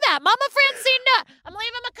to know that. Mama Francine, no. I'm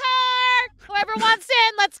leaving my car. Whoever wants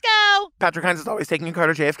in, let's go. Patrick Hines is always taking a car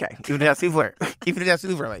to JFK. Even if he has to leave early. Even if he has to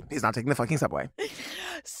leave early. He's not taking the fucking subway.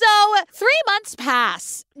 So 3 months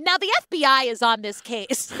pass. Now the FBI is on this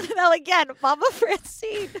case. Now again, Mama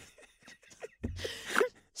Francine.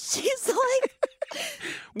 She's like,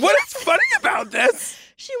 what is funny about this?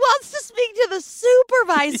 She wants to speak to the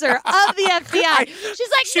supervisor of the FBI.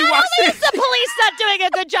 She's like, not only is the police not doing a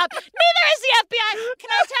good job, neither is the FBI. Can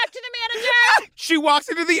I talk to the manager? She walks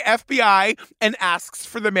into the FBI and asks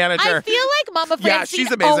for the manager. I feel like Mama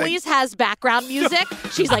Francine always has background music.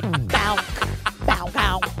 She's like, bow, bow,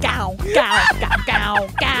 bow, gow, gow, gow, gow,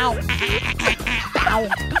 gow, bow,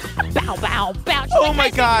 bow, bow, bow. She's oh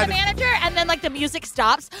my God. The manager, and then like the music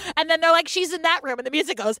stops, and then they're like, she's in that room, and the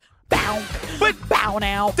music goes, bow, but bow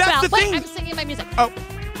now, that's bow. the thing. I'm singing my music. Oh,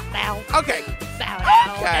 bow. Okay. Bow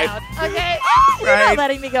now, Okay. bow. Okay. You're Right. not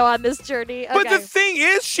letting me go on this journey. Okay. But the thing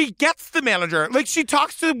is, she gets the manager. Like, she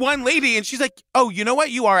talks to one lady, and she's like, oh, you know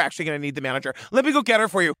what? You are actually going to need the manager. Let me go get her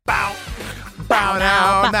for you. Bow. Bow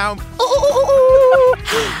now, now. Ooh.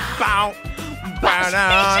 Bow. Bow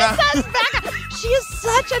now. She just has background. She is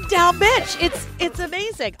such a down bitch. It's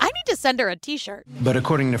amazing. I need to send her a t-shirt. But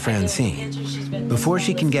according to Francine, before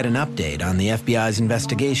she can get an update on the FBI's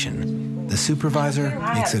investigation, the supervisor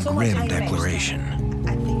makes a grim declaration.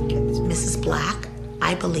 Mrs. Black,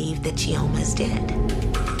 I believe that Chioma is dead.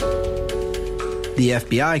 The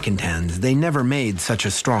FBI contends they never made such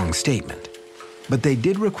a strong statement, but they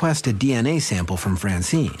did request a DNA sample from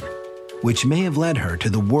Francine, which may have led her to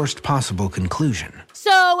the worst possible conclusion.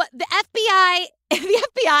 So the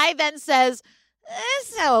FBI then says,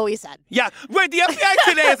 that's not what we said. Yeah, right. The FBI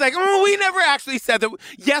today is like, we never actually said that.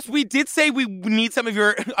 Yes, we did say we need some of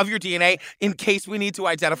your DNA in case we need to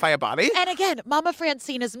identify a body. And again, Mama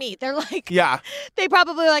Francine is me. They're like, yeah. They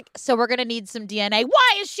probably like, so we're going to need some DNA.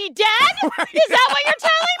 Why, is she dead? Right. Is that what you're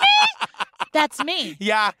telling me? That's me.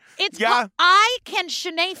 Yeah. I can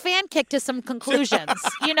Shanae fan kick to some conclusions.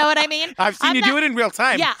 You know what I mean? I've seen you do it in real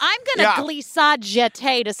time. Yeah, I'm going to glissade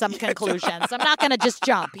jeté to some conclusions. I'm not going to just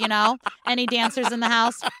jump, you know? Any dancers in the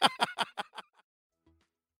house?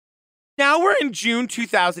 Now we're in June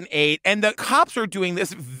 2008, and the cops are doing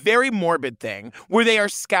this very morbid thing where they are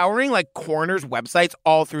scouring like coroners' websites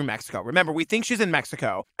all through Mexico. Remember, we think she's in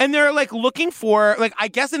Mexico. And they're like looking for, like, I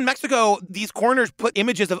guess in Mexico, these coroners put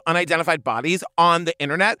images of unidentified bodies on the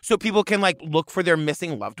internet so people can like look for their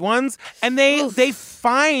missing loved ones. And they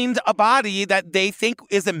find a body that they think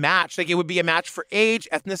is a match. Like it would be a match for age,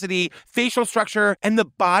 ethnicity, facial structure. And the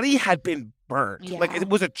body had been burned. Yeah. Like, it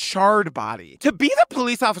was a charred body. To be the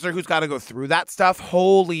police officer who's got to go through that stuff,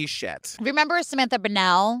 holy shit. Remember Samantha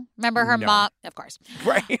Bennell? Remember her No. mom? Of course.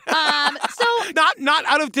 Right. So Not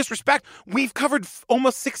out of disrespect. We've covered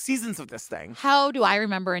almost 6 seasons of this thing. how do I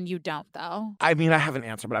remember and you don't, though? I mean, I have an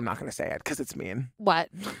answer, but I'm not going to say it because it's mean. What?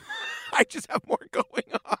 I just have more going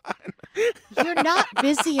on. You're not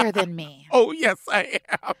busier than me. Oh, yes, I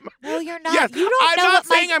am. No, you're not. Yes, You don't I'm know not what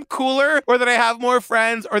saying I'm cooler or that I have more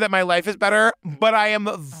friends or that my life is better, but I am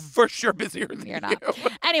for sure busier than You're you. not.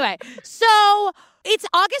 Anyway, so it's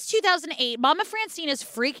August 2008. Mama Francine is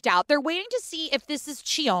freaked out. They're waiting to see if this is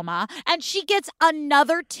Chioma, and she gets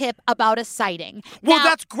another tip about a sighting. Well, Now-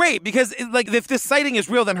 that's great because, if this sighting is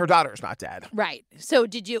real, then her daughter's not dead. right. So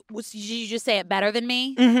did you just say it better than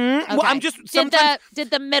me? Mm-hmm. Well, Okay. I'm just sometimes. Did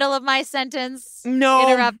the middle of my sentence No,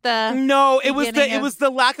 interrupt the? No, it was beginning it of- was the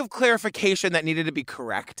lack of clarification that needed to be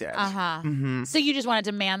corrected. Uh-huh. Mm-hmm. So you just wanted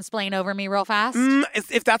to mansplain over me real fast?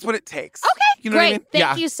 If that's what it takes. Okay, You know great. what I mean? Thank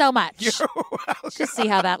Yeah. you so much. You're welcome. Just see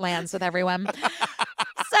how that lands with everyone.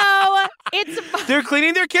 So it's. They're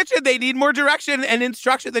cleaning their kitchen. They need more direction and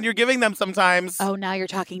instruction than you're giving them sometimes. Oh, now you're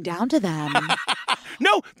talking down to them.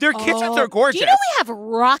 No, their kitchens are gorgeous. Do you know we have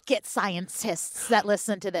rocket scientists that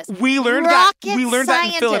listen to this? We learned Rocket that in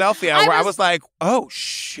scientists. Philadelphia, where I was like, "Oh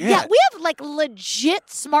shit!" Yeah, we have like legit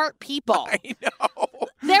smart people. I know.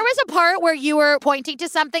 There was a part where you were pointing to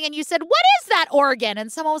something and you said, "What is that organ?"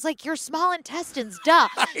 And someone was like, "Your small intestines." Duh.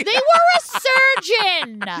 They were a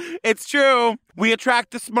surgeon. It's true. We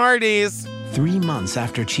attract the smarties. 3 months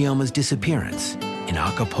after Chioma's disappearance, in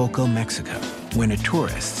Acapulco, Mexico, when a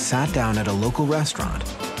tourist sat down at a local restaurant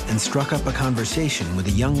and struck up a conversation with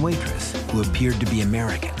a young waitress who appeared to be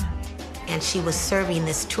American. And she was serving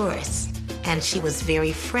this tourist, and she was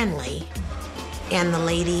very friendly. And the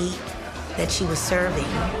lady that she was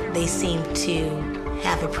serving, they seemed to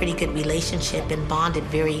have a pretty good relationship and bonded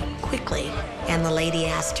very quickly. And the lady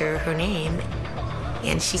asked her name,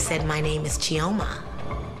 and she said, "My name is Chioma."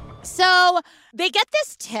 So they get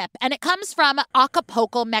this tip, and it comes from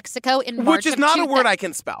Acapulco, Mexico in March Which is of not a 2000 word I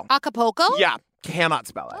can spell. Acapulco? Yeah, cannot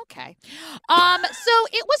spell it. Okay. So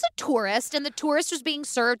it was a tourist, and the tourist was being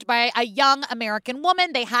served by a young American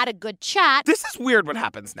woman. They had a good chat. This is weird what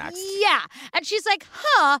happens next. Yeah. And she's like,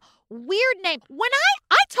 weird name. When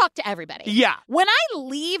I talk to everybody. Yeah. When I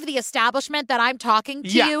leave the establishment that I'm talking to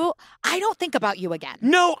Yeah. you, I don't think about you again.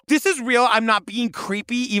 No, this is real. I'm not being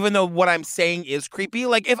creepy, even though what I'm saying is creepy.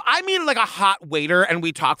 Like, if I meet like a hot waiter and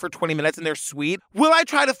we talk for 20 minutes and they're sweet, will I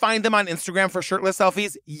try to find them on Instagram for shirtless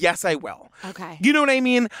selfies? Yes, I will. Okay. You know what I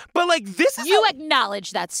mean? But like, this is You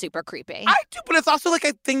acknowledge that's super creepy. I do, but it's also like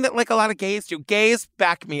a thing that like a lot of gays do. Gays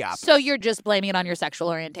back me up. So you're just blaming it on your sexual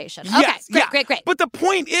orientation. Yes, Okay, yeah. great. But the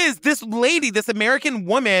point is, this lady, this American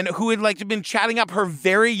woman who had like been chatting up her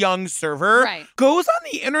very young server, Right. goes on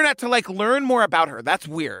the internet to like learn more about her. That's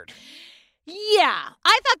weird. Yeah,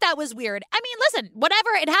 I thought that was weird. I mean, listen, whatever,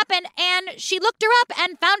 it happened, and she looked her up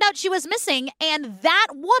and found out she was missing, and that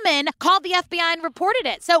woman called the FBI and reported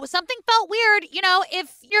it. So something felt weird. You know,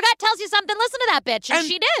 if your gut tells you something, listen to that bitch, and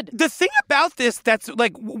she did. The thing about this that's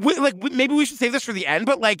like, maybe we should save this for the end,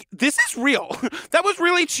 but like, this is real. That was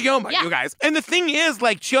really Chioma, Yeah. you guys. And the thing is,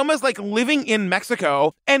 like, Chioma's like living in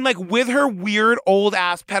Mexico and like with her weird old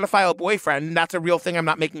ass pedophile boyfriend. And that's a real thing. I'm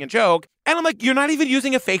not making a joke. And I'm like, you're not even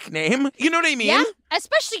using a fake name. You know what I mean? Yeah,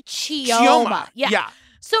 especially Chioma. Yeah.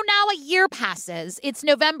 So now a year passes. It's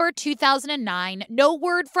November 2009. No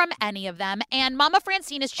word from any of them. And Mama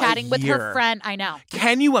Francine is chatting with her year. friend. I know.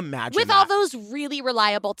 Can you imagine With that? all those really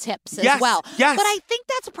reliable tips as Yes, well. yes. But I think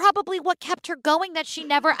that's probably what kept her going, that she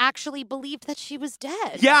never actually believed that she was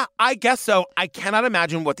dead. Yeah, I guess so. I cannot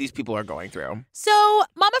imagine what these people are going through. So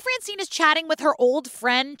Mama Francine is chatting with her old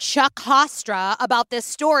friend Chuck Hostra about this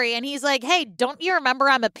story. And he's like, hey, don't you remember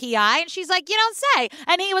I'm a PI? And she's like, you don't say.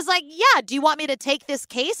 And he was like, yeah, do you want me to take this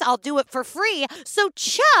case? I'll do it for free. So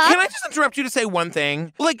Chuck... Can I just interrupt you to say one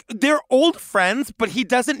thing? Like, they're old friends, but he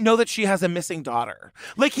doesn't know that she has a missing daughter.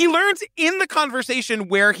 Like, he learns in the conversation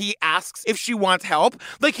where he asks if she wants help.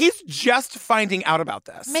 Like, he's just finding out about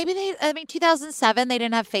this. Maybe 2007, they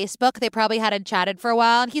didn't have Facebook. They probably hadn't chatted for a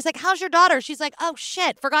while. And he's like, how's your daughter? She's like, oh,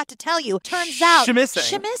 shit, forgot to tell you. Turns out... She missing.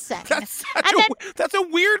 That's a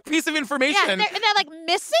weird piece of information. Yeah, and they're like,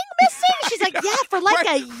 missing? She's like, yeah, for like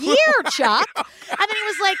a year, Chuck. And then he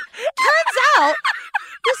was like, turns out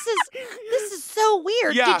this is so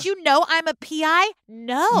weird. Yeah. Did you know I'm a PI?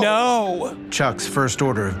 No. Chuck's first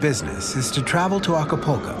order of business is to travel to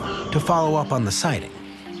Acapulco to follow up on the sighting.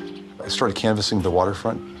 I started canvassing the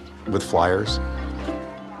waterfront with flyers.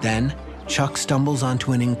 Then, Chuck stumbles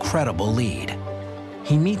onto an incredible lead.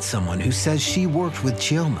 He meets someone who says she worked with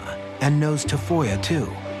Chioma and knows Tafoya, too.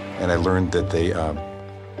 And I learned that they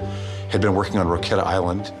had been working on Roqueta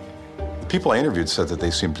Island. The people I interviewed said that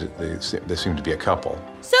they seemed to be a couple.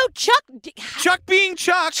 So Chuck being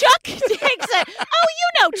Chuck. Chuck takes it. Oh,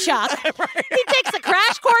 you know Chuck. Right. He takes a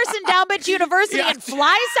crash course in Down Beach University and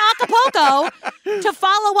flies to Acapulco to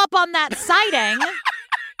follow up on that sighting.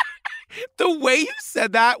 The way you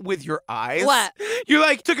said that with your eyes. What? You're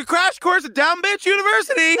like, took a crash course at Down Beach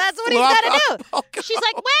University. That's what he's got to do. She's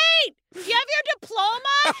like, wait, do you have your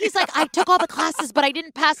diploma? He's like, I took all the classes, but I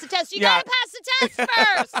didn't pass the test. You got to pass the test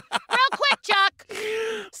first. Real quick, Chuck.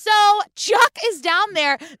 So Chuck is down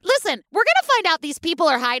there. Listen, we're going to find out these people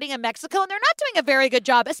are hiding in Mexico, and they're not doing a very good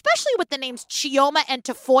job, especially with the names Chioma and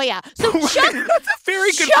Tafoya. So Chuck, that's a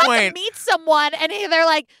very good Chuck point. meets someone, and they're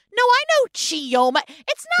like, no, I know Chioma.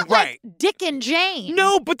 It's not like Dick and Jane.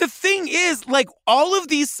 No, but the thing is, like, all of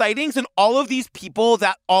these sightings and all of these people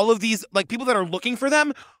people that are looking for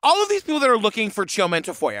them, all of these people that are looking for Chioma and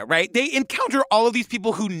Tafoya, right? They encounter all of these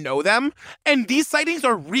people who know them, and these sightings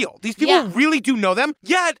are real. These people really do know them,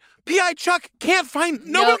 yet P.I. Chuck can't find,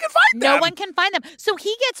 no one can find them. No one can find them. So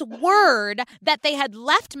he gets word that they had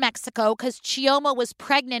left Mexico because Chioma was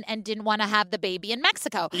pregnant and didn't want to have the baby in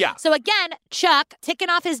Mexico. Yeah. So again, Chuck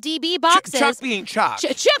ticking off his DB boxes. Chuck being Chuck.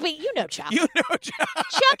 Chuck being, you know Chuck. You know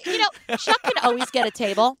Chuck. Chuck can always get a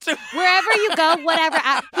table. Wherever you go, whatever.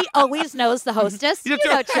 He always knows the hostess. You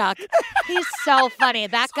know Chuck. He's so funny.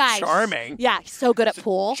 That guy. Charming. Yeah, he's so good at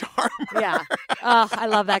pool. Charmer. Yeah. Oh, I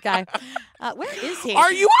love that guy. Where is he?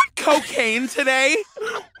 Are you on cocaine today?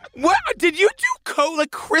 What did you do?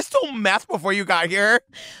 Crystal meth before you got here?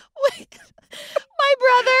 Wait. My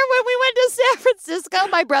brother, when we went to San Francisco,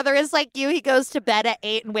 my brother is like you. He goes to bed at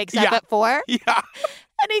 8 and wakes up at 4. Yeah.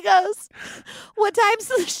 And he goes, "What time's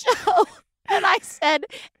the show?" And I said,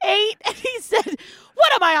 8. And he said,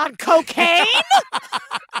 "What am I on cocaine?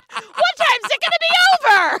 What time's it gonna be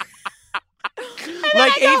over?"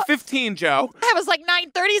 Like 8:15, Joe. I was like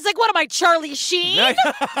 9:30. He's like, "What am I, Charlie Sheen?" It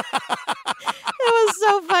was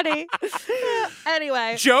so funny.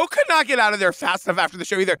 Anyway. Joe could not get out of there fast enough after the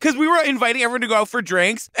show either. Because we were inviting everyone to go out for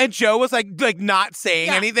drinks, and Joe was like not saying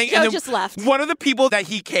anything. Joe and then just left. One of the people that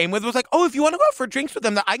he came with was like, "Oh, if you want to go out for drinks with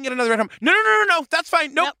them, I can get another ride home." No. That's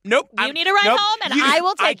fine. Nope. You need a ride home, and I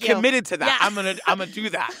will take you. I committed to that. Yeah. I'm gonna do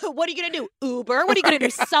that. What are you gonna do? Uber? What are you gonna do?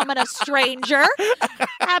 Summon a stranger?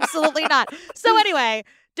 Absolutely not. So anyway,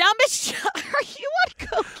 Down Beach, are you on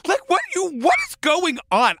cocaine? What is going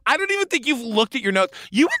on? I don't even think you've looked at your notes.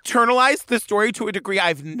 You internalized the story to a degree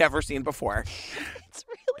I've never seen before. It's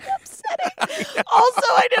really upsetting. Also,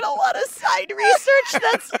 I did a lot of side research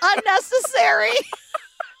that's unnecessary.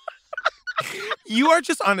 You are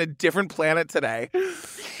just on a different planet today.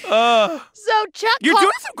 So Chuck, you're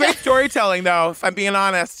doing some great storytelling, though. If I'm being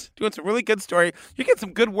honest, doing some really good story. You get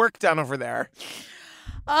some good work done over there.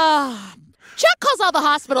 Chuck calls all the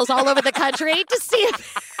hospitals all over the country to see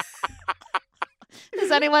if...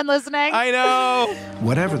 Is anyone listening? I know.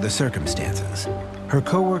 Whatever the circumstances, her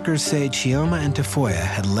coworkers say Chioma and Tafoya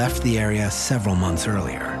had left the area several months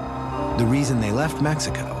earlier. The reason they left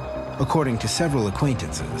Mexico, according to several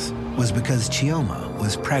acquaintances, was because Chioma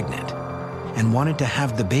was pregnant and wanted to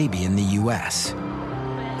have the baby in the U.S.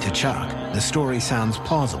 To Chuck, the story sounds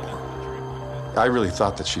plausible. I really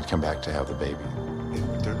thought that she'd come back to have the baby.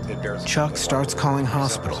 Chuck starts calling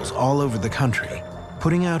hospitals all over the country,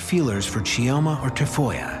 putting out feelers for Chioma or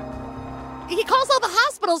Tafoya. He calls all the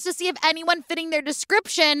hospitals to see if anyone fitting their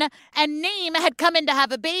description and name had come in to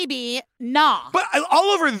have a baby. Nah. But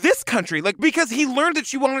all over this country, because he learned that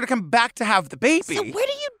she wanted to come back to have the baby. So where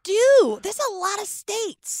do you do? There's a lot of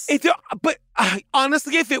states. But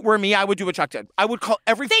honestly, if it were me, I would do what Chuck did. I would call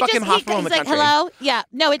every fucking hospital in the country. Hello? Yeah.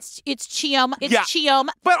 No, it's Chioma. It's Chioma.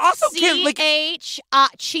 But also,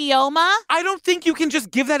 Chioma. I don't think you can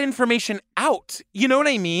just give that information out. You know what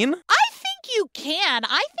I mean? I think you can.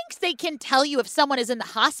 I think they can tell you if someone is in the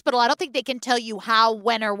hospital. I don't think they can tell you how,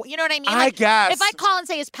 when, or you know what I mean? I guess. If I call and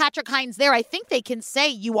say, "Is Patrick Hines there?" I think they can say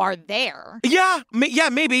you are there. Yeah,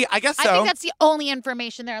 maybe. I guess so. I think that's the only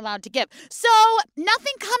information they're allowed to give. So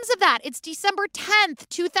nothing comes of that. It's December 10th,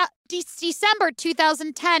 December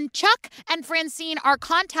 2010. Chuck and Francine are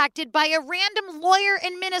contacted by a random lawyer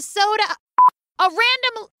in Minnesota.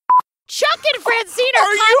 Chuck and Francine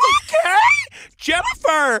are you okay?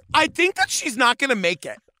 Jennifer, I think that she's not going to make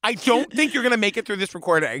it. I don't think you're going to make it through this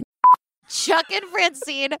recording. Chuck and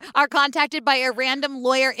Francine are contacted by a random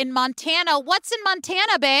lawyer in Montana. What's in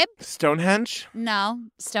Montana, babe? Stonehenge? No,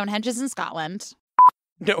 Stonehenge is in Scotland.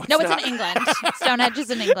 No, it's in England. Stonehenge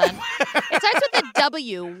is in England. It starts with a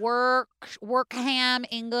W. Workham,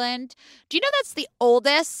 England. Do you know that's the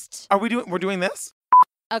oldest? We're doing this?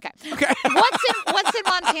 Okay. Okay. What's in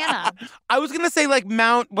Montana? I was going to say, like,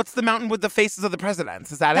 what's the mountain with the faces of the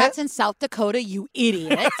presidents? Is that That's it? in South Dakota, you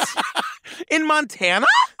idiot. In Montana?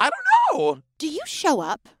 I don't know. Do you show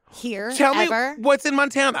up here Tell ever? me what's in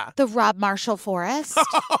Montana. The Rob Marshall Forest?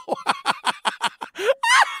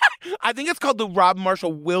 I think it's called the Rob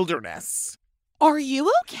Marshall Wilderness. Are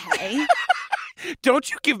you okay? Don't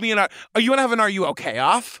you give me you want to have an Are You Okay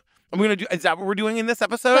off? Is that what we're doing in this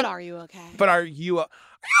episode? But are you okay? But are you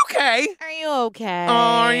okay? Are you okay?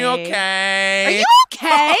 Are you okay? Are you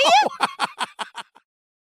okay?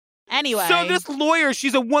 Anyway. So this lawyer,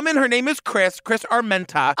 she's a woman. Her name is Chris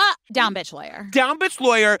Armenta. Down bitch lawyer. Down bitch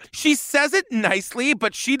lawyer. She says it nicely,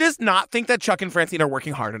 but she does not think that Chuck and Francine are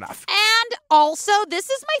working hard enough. And also, this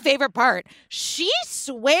is my favorite part. She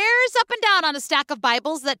swears up and down on a stack of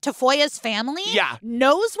Bibles that Tafoya's family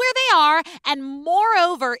knows where they are and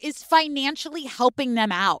moreover is financially helping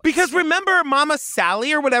them out. Because remember Mama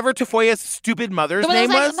Sally or whatever Tafoya's stupid mother's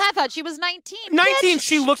name was? I thought she was 19. 19. Bitch.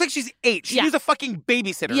 She looks like she's 8. She's a fucking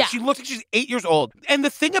babysitter. Yeah. She looks like she's 8 years old. And the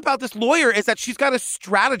thing about this lawyer is that she's got a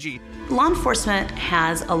strategy. Law enforcement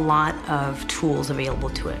has a lot of tools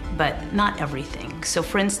available to it, but not everything. So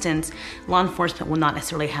for instance, law enforcement will not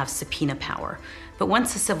necessarily have subpoena power. But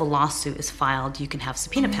once a civil lawsuit is filed, you can have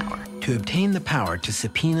subpoena power. To obtain the power to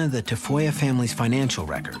subpoena the Tafoya family's financial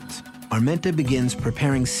records, Armenta begins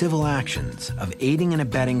preparing civil actions of aiding and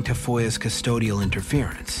abetting Tafoya's custodial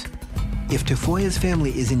interference. If Tafoya's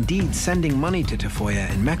family is indeed sending money to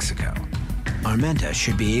Tafoya in Mexico, Armenta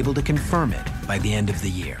should be able to confirm it by the end of the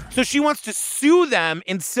year. So she wants to sue them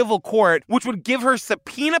in civil court, which would give her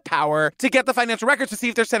subpoena power to get the financial records to see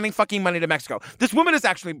if they're sending fucking money to Mexico. This woman is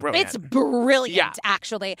actually brilliant. It's brilliant,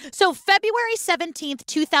 actually. So February 17th,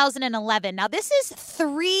 2011. Now, this is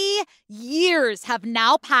 3 years have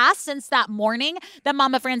now passed since that morning that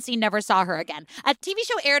Mama Francine never saw her again. A TV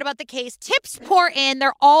show aired about the case. Tips pour in.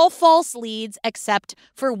 They're all false leads except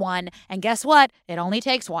for one. And guess what? It only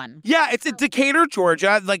takes one. Yeah, it's in Decatur,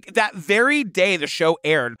 Georgia. Like, that very day the show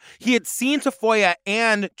aired, he had seen Tafoya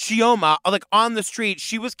and Chioma, like, on the street.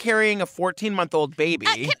 She was carrying a 14-month-old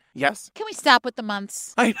baby. Yes? Can we stop with the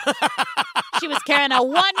months? I She was carrying a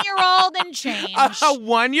 1-year-old and change. A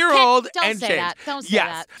 1-year-old and change. Don't say that. Don't say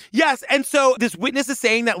that. Yes. And so this witness is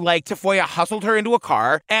saying that, like, Tafoya hustled her into a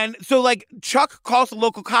car. And so, like, Chuck calls the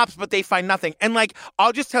local cops, but they find nothing. And, like,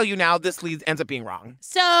 I'll just tell you now, this lead ends up being wrong.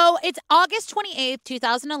 So it's August 28th,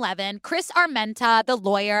 2011. Chris Armenta, the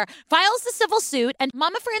lawyer, files the civil suit, and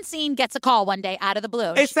Mama Francine gets a call one day out of the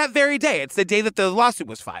blue. It's that very day. It's the day that the lawsuit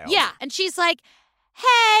was filed. Yeah. And she's like,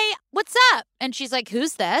 hey, what's up? And she's like,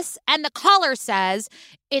 who's this? And the caller says,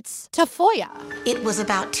 it's Tafoya. It was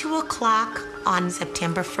about 2 o'clock on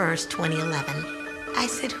September 1st, 2011. I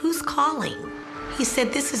said, who's calling? He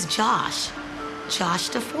said, this is Josh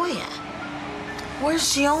Tafoya. Where's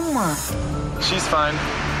Chioma? She's fine.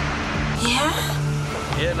 Yeah?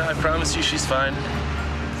 Yeah, no, I promise you she's fine.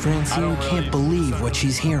 Francine can't believe what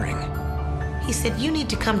she's hearing. He said, you need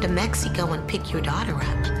to come to Mexico and pick your daughter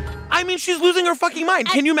up. I mean, she's losing her fucking mind.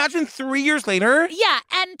 Can you imagine 3 years later? Yeah,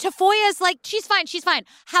 and Tafoya's like, she's fine.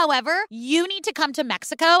 However, you need to come to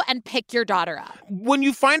Mexico and pick your daughter up. When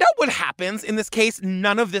you find out what happens in this case,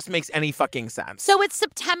 none of this makes any fucking sense. So it's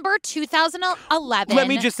September 2011. Let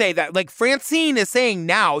me just say that, like, Francine is saying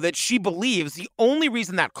now that she believes the only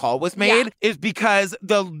reason that call was made is because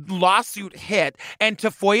the lawsuit hit and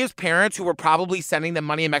Tafoya's parents, who were probably sending them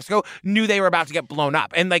money in Mexico, knew they were about to get blown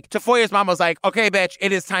up. And, like, Tafoya's mom was like, okay, bitch,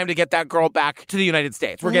 it is time to get that girl back to the United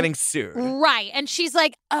States. We're getting sued. Right. And she's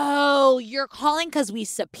like, oh, you're calling because we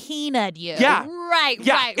subpoenaed you. Yeah. Right.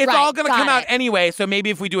 It's all going to come out anyway, so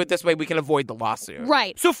maybe if we do it this way, we can avoid the lawsuit.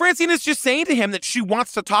 Right. So Francine is just saying to him that she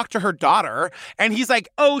wants to talk to her daughter, and he's like,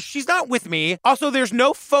 oh, she's not with me. Also, there's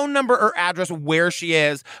no phone number or address where she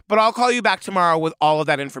is, but I'll call you back tomorrow with all of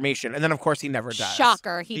that information. And then, of course, he never does.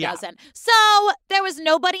 Shocker, he doesn't. So there was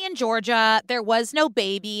nobody in Georgia. There was no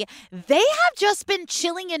baby. They have just been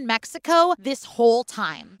chilling in Mexico this whole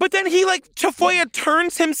time. But then Tafoya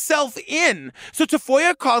turns himself in. So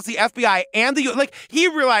Tafoya calls the FBI and he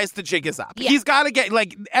realized the jig is up. Yeah. He's got to get,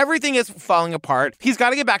 everything is falling apart. He's got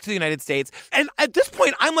to get back to the United States. And at this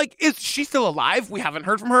point, I'm like, is she still alive? We haven't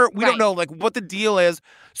heard from her. We don't know, what the deal is.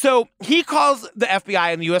 So he calls the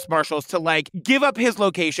FBI and the U.S. Marshals to, give up his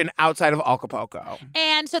location outside of Acapulco.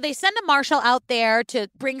 And so they send a marshal out there to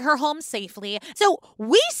bring her home safely. So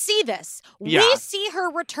we see this. Yeah. We see her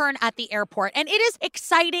return turn at the airport. And it is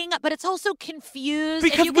exciting, but it's also confused.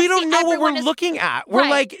 Because we don't know what we're looking at. We're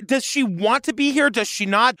like, does she want to be here? Does she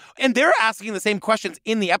not? And they're asking the same questions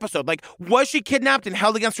in the episode. Like, was she kidnapped and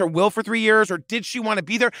held against her will for 3 years? Or did she want to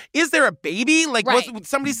be there? Is there a baby? Like,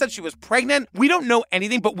 somebody said she was pregnant. We don't know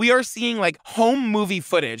anything, but we are seeing like home movie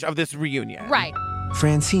footage of this reunion. Right.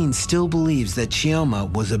 Francine still believes that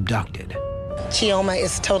Chioma was abducted. Chioma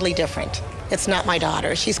is totally different. It's not my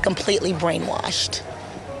daughter. She's completely brainwashed.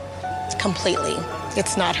 Completely.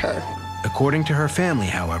 It's not her. According to her family,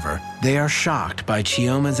 however, they are shocked by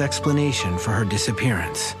Chioma's explanation for her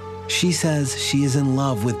disappearance. She says she is in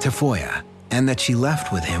love with Tafoya and that she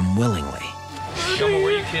left with him willingly. Chioma,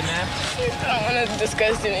 were you kidnapped? I don't want to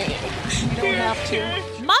discuss anything. You don't have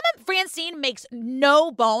to. Mama Francine makes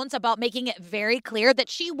no bones about making it very clear that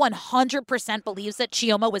she 100% believes that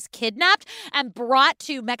Chioma was kidnapped and brought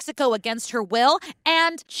to Mexico against her will.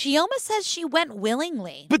 And Chioma says she went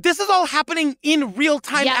willingly. But this is all happening in real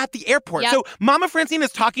time at the airport. So Mama Francine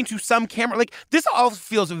is talking to some camera. Like, this all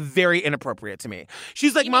feels very inappropriate to me.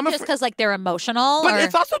 She's like, Mama, just because like they're emotional. But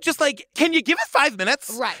it's also just like, can you give it 5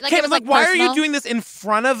 minutes? Right. Like, why are you doing this in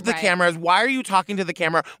front of the cameras? Why are you talking to the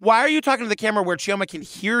camera? Why are you talking to the camera where Chioma can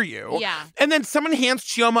hear you? Yeah. And then someone hands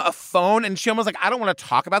Chioma a phone, and Chioma's like, I don't want to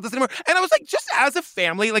talk about this anymore. And I was like, just as a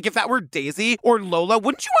family, like if that were Daisy or Lola,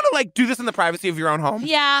 wouldn't you want to like do this in the privacy of your own home?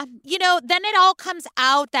 Yeah. Then it all comes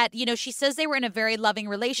out that, she says they were in a very loving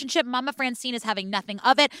relationship. Mama Francine is having nothing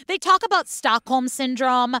of it. They talk about Stockholm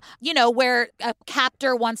Syndrome, where a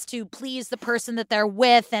captor wants to please the person that they're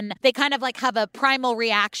with. And they kind of like have a primal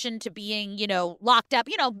reaction to being, locked up,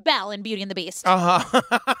 Belle in Beauty and the Beast. Uh-huh.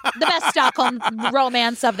 The best Stockholm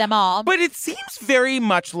romance of them all. But it seems very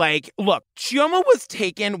much like, look, Chioma was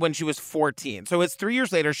taken when she was 14. So it's 3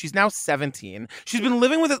 years later. She's now 17. She's been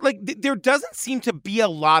living with it. Like, there doesn't seem to be a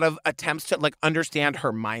lot of attempts to, like, understand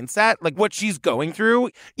her mindset, like, what she's going through.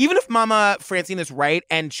 Even if Mama Francine is right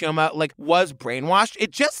and Chioma, like, was brainwashed,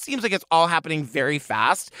 it just seems like it's all happening very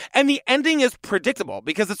fast. And the ending is predictable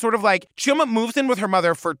because it's sort of like Chioma moves in with her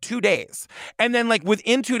mother for 2 days. And then, like,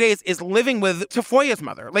 within 2 days is living with Tafoya's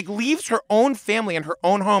mother. Like, leaves her own family and her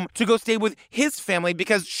own home to go stay with his family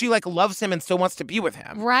because she like loves him and still wants to be with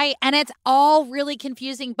him. Right. And it's all really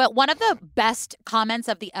confusing. But one of the best comments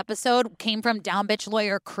of the episode came from down bitch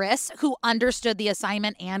lawyer Chris, who understood the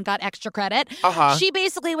assignment and got extra credit. She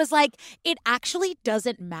basically was like, it actually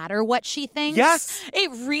doesn't matter what she thinks. Yes.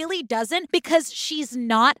 It really doesn't, because she's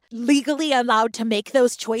not legally allowed to make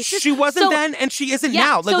those choices. She wasn't then and she isn't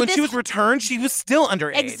now. Like, when she was returned, she was still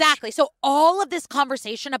underage. Exactly. So all of this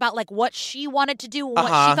conversation about like what she wanted to do, what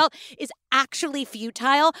she felt, is actually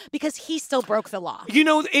futile because he still broke the law.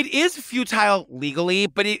 It is futile legally,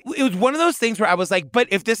 but it was one of those things where I was like, but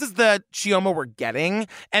if this is the Chioma we're getting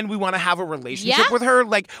and we want to have a relationship with her,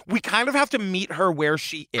 like, we kind of have to meet her where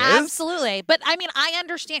she is. Absolutely. But I mean, I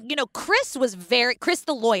understand, Chris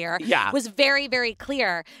the lawyer was very, very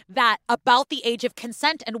clear that about the age of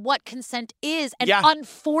consent and what consent is. And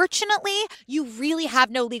unfortunately, you really have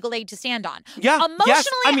no legal age to stand on. Yeah.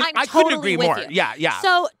 Emotionally, I totally couldn't agree with more. you. Yeah.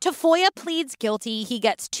 So Tafoya pleads guilty. He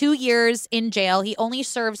gets 2 years in jail. He only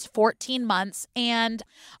serves 14 months. And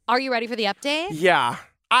are you ready for the update? Yeah.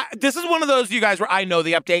 This is one of those, you guys, where I know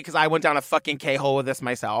the update because I went down a fucking K-hole with this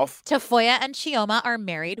myself. Tafoya and Chioma are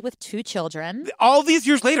married with 2 children. All these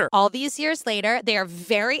years later. They are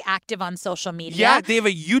very active on social media. Yeah, they have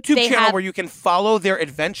a YouTube channel where you can follow their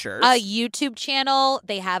adventures. A YouTube channel.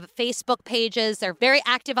 They have Facebook pages. They're very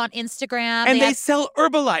active on Instagram. And they sell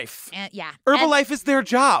Herbalife. Herbalife is their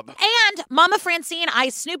job. And Mama Francine, I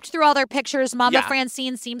snooped through all their pictures. Mama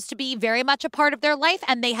Francine seems to be very much a part of their life,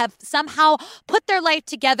 and they have somehow put their life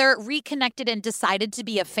together, reconnected, and decided to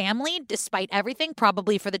be a family despite everything,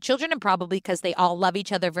 probably for the children and probably because they all love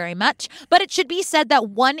each other very much. But it should be said that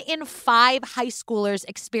 1 in 5 high schoolers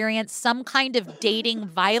experience some kind of dating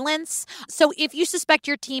violence. So if you suspect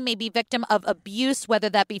your teen may be victim of abuse, whether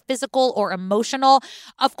that be physical or emotional,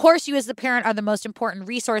 of course, you as the parent are the most important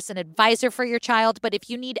resource and advisor for your child. But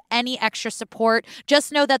if you need any extra support,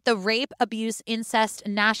 just know that the Rape, Abuse, Incest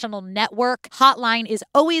National Network hotline is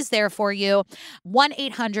always there for you.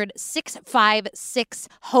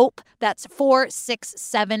 1-800-656-HOPE. That's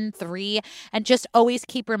 4673. And just always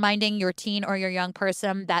keep reminding your teen or your young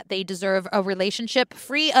person that they deserve a relationship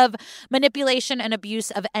free of manipulation and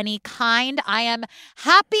abuse of any kind. I am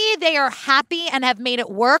happy they are happy and have made it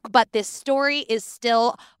work, but this story is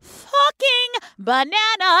still fucking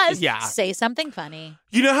bananas. Yeah. Say something funny.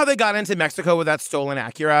 You know how they got into Mexico with that stolen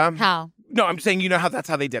Acura? How? No, I'm saying, you know how that's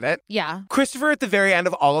how they did it? Yeah. Christopher, at the very end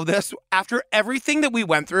of all of this, after everything that we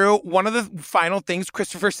went through, one of the final things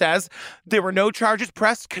Christopher says, there were no charges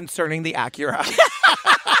pressed concerning the Acura.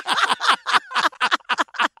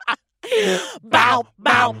 Bow,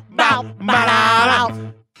 bow, bow, bow,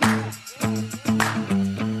 bow.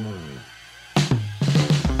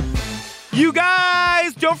 You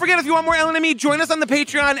guys, don't forget, if you want more Ellen and me, join us on the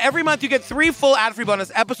Patreon. Every month you get 3 full ad-free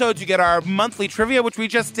bonus episodes. You get our monthly trivia, which we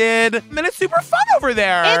just did. And it's super fun over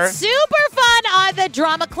there. It's super fun on the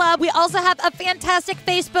Drama Club. We also have a fantastic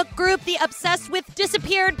Facebook group, the Obsessed with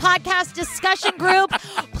Disappeared podcast discussion group.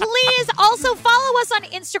 Please also follow us on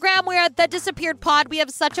Instagram. We're at the Disappeared Pod. We have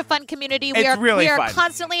such a fun community. We are fun.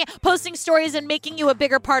 Constantly posting stories and making you a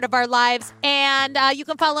bigger part of our lives. And you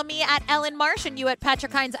can follow me at Ellen Marsh and you at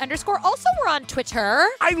Patrick Hines _ Also, we're on Twitter.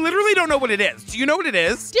 I literally don't know what it is. Do you know what it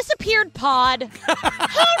is? Disappeared Pod. Who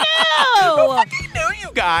knew? Who fucking knew,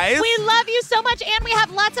 you guys? We love you so much, and we have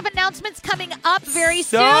lots of announcements coming up very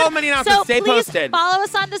soon. So many announcements. So stay please posted. Follow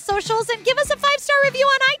us on the socials and give us a 5-star review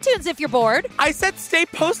on iTunes if you're bored. I said stay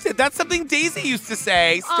posted. That's something Daisy used to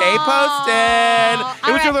say. Stay posted.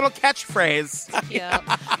 It was your little catchphrase. Yeah. All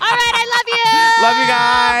right, I love you. Love you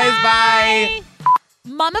guys. Bye.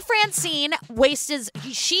 Mama Francine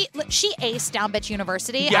she aced down Bitch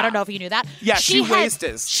University. Yeah. I don't know if you knew that. Yeah, she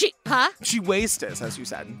wastes. She wastes, as you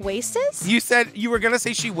said. Wastes? You said you were going to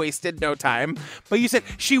say she wasted no time, but you said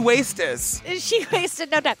she wastes. She wasted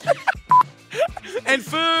no time. And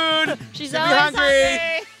food. She's if always you're hungry.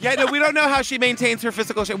 hungry. Yeah, no, we don't know how she maintains her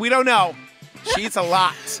physical shape. We don't know. She eats a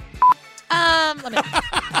lot.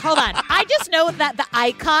 Hold on. I just know that the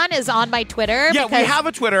icon is on my Twitter. Yeah, we have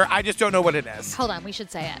a Twitter. I just don't know what it is. Hold on. We should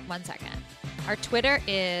say it. 1 second. Our Twitter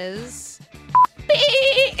is...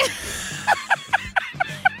 It's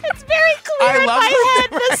very clear in my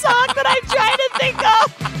head, the song that I'm trying to think of.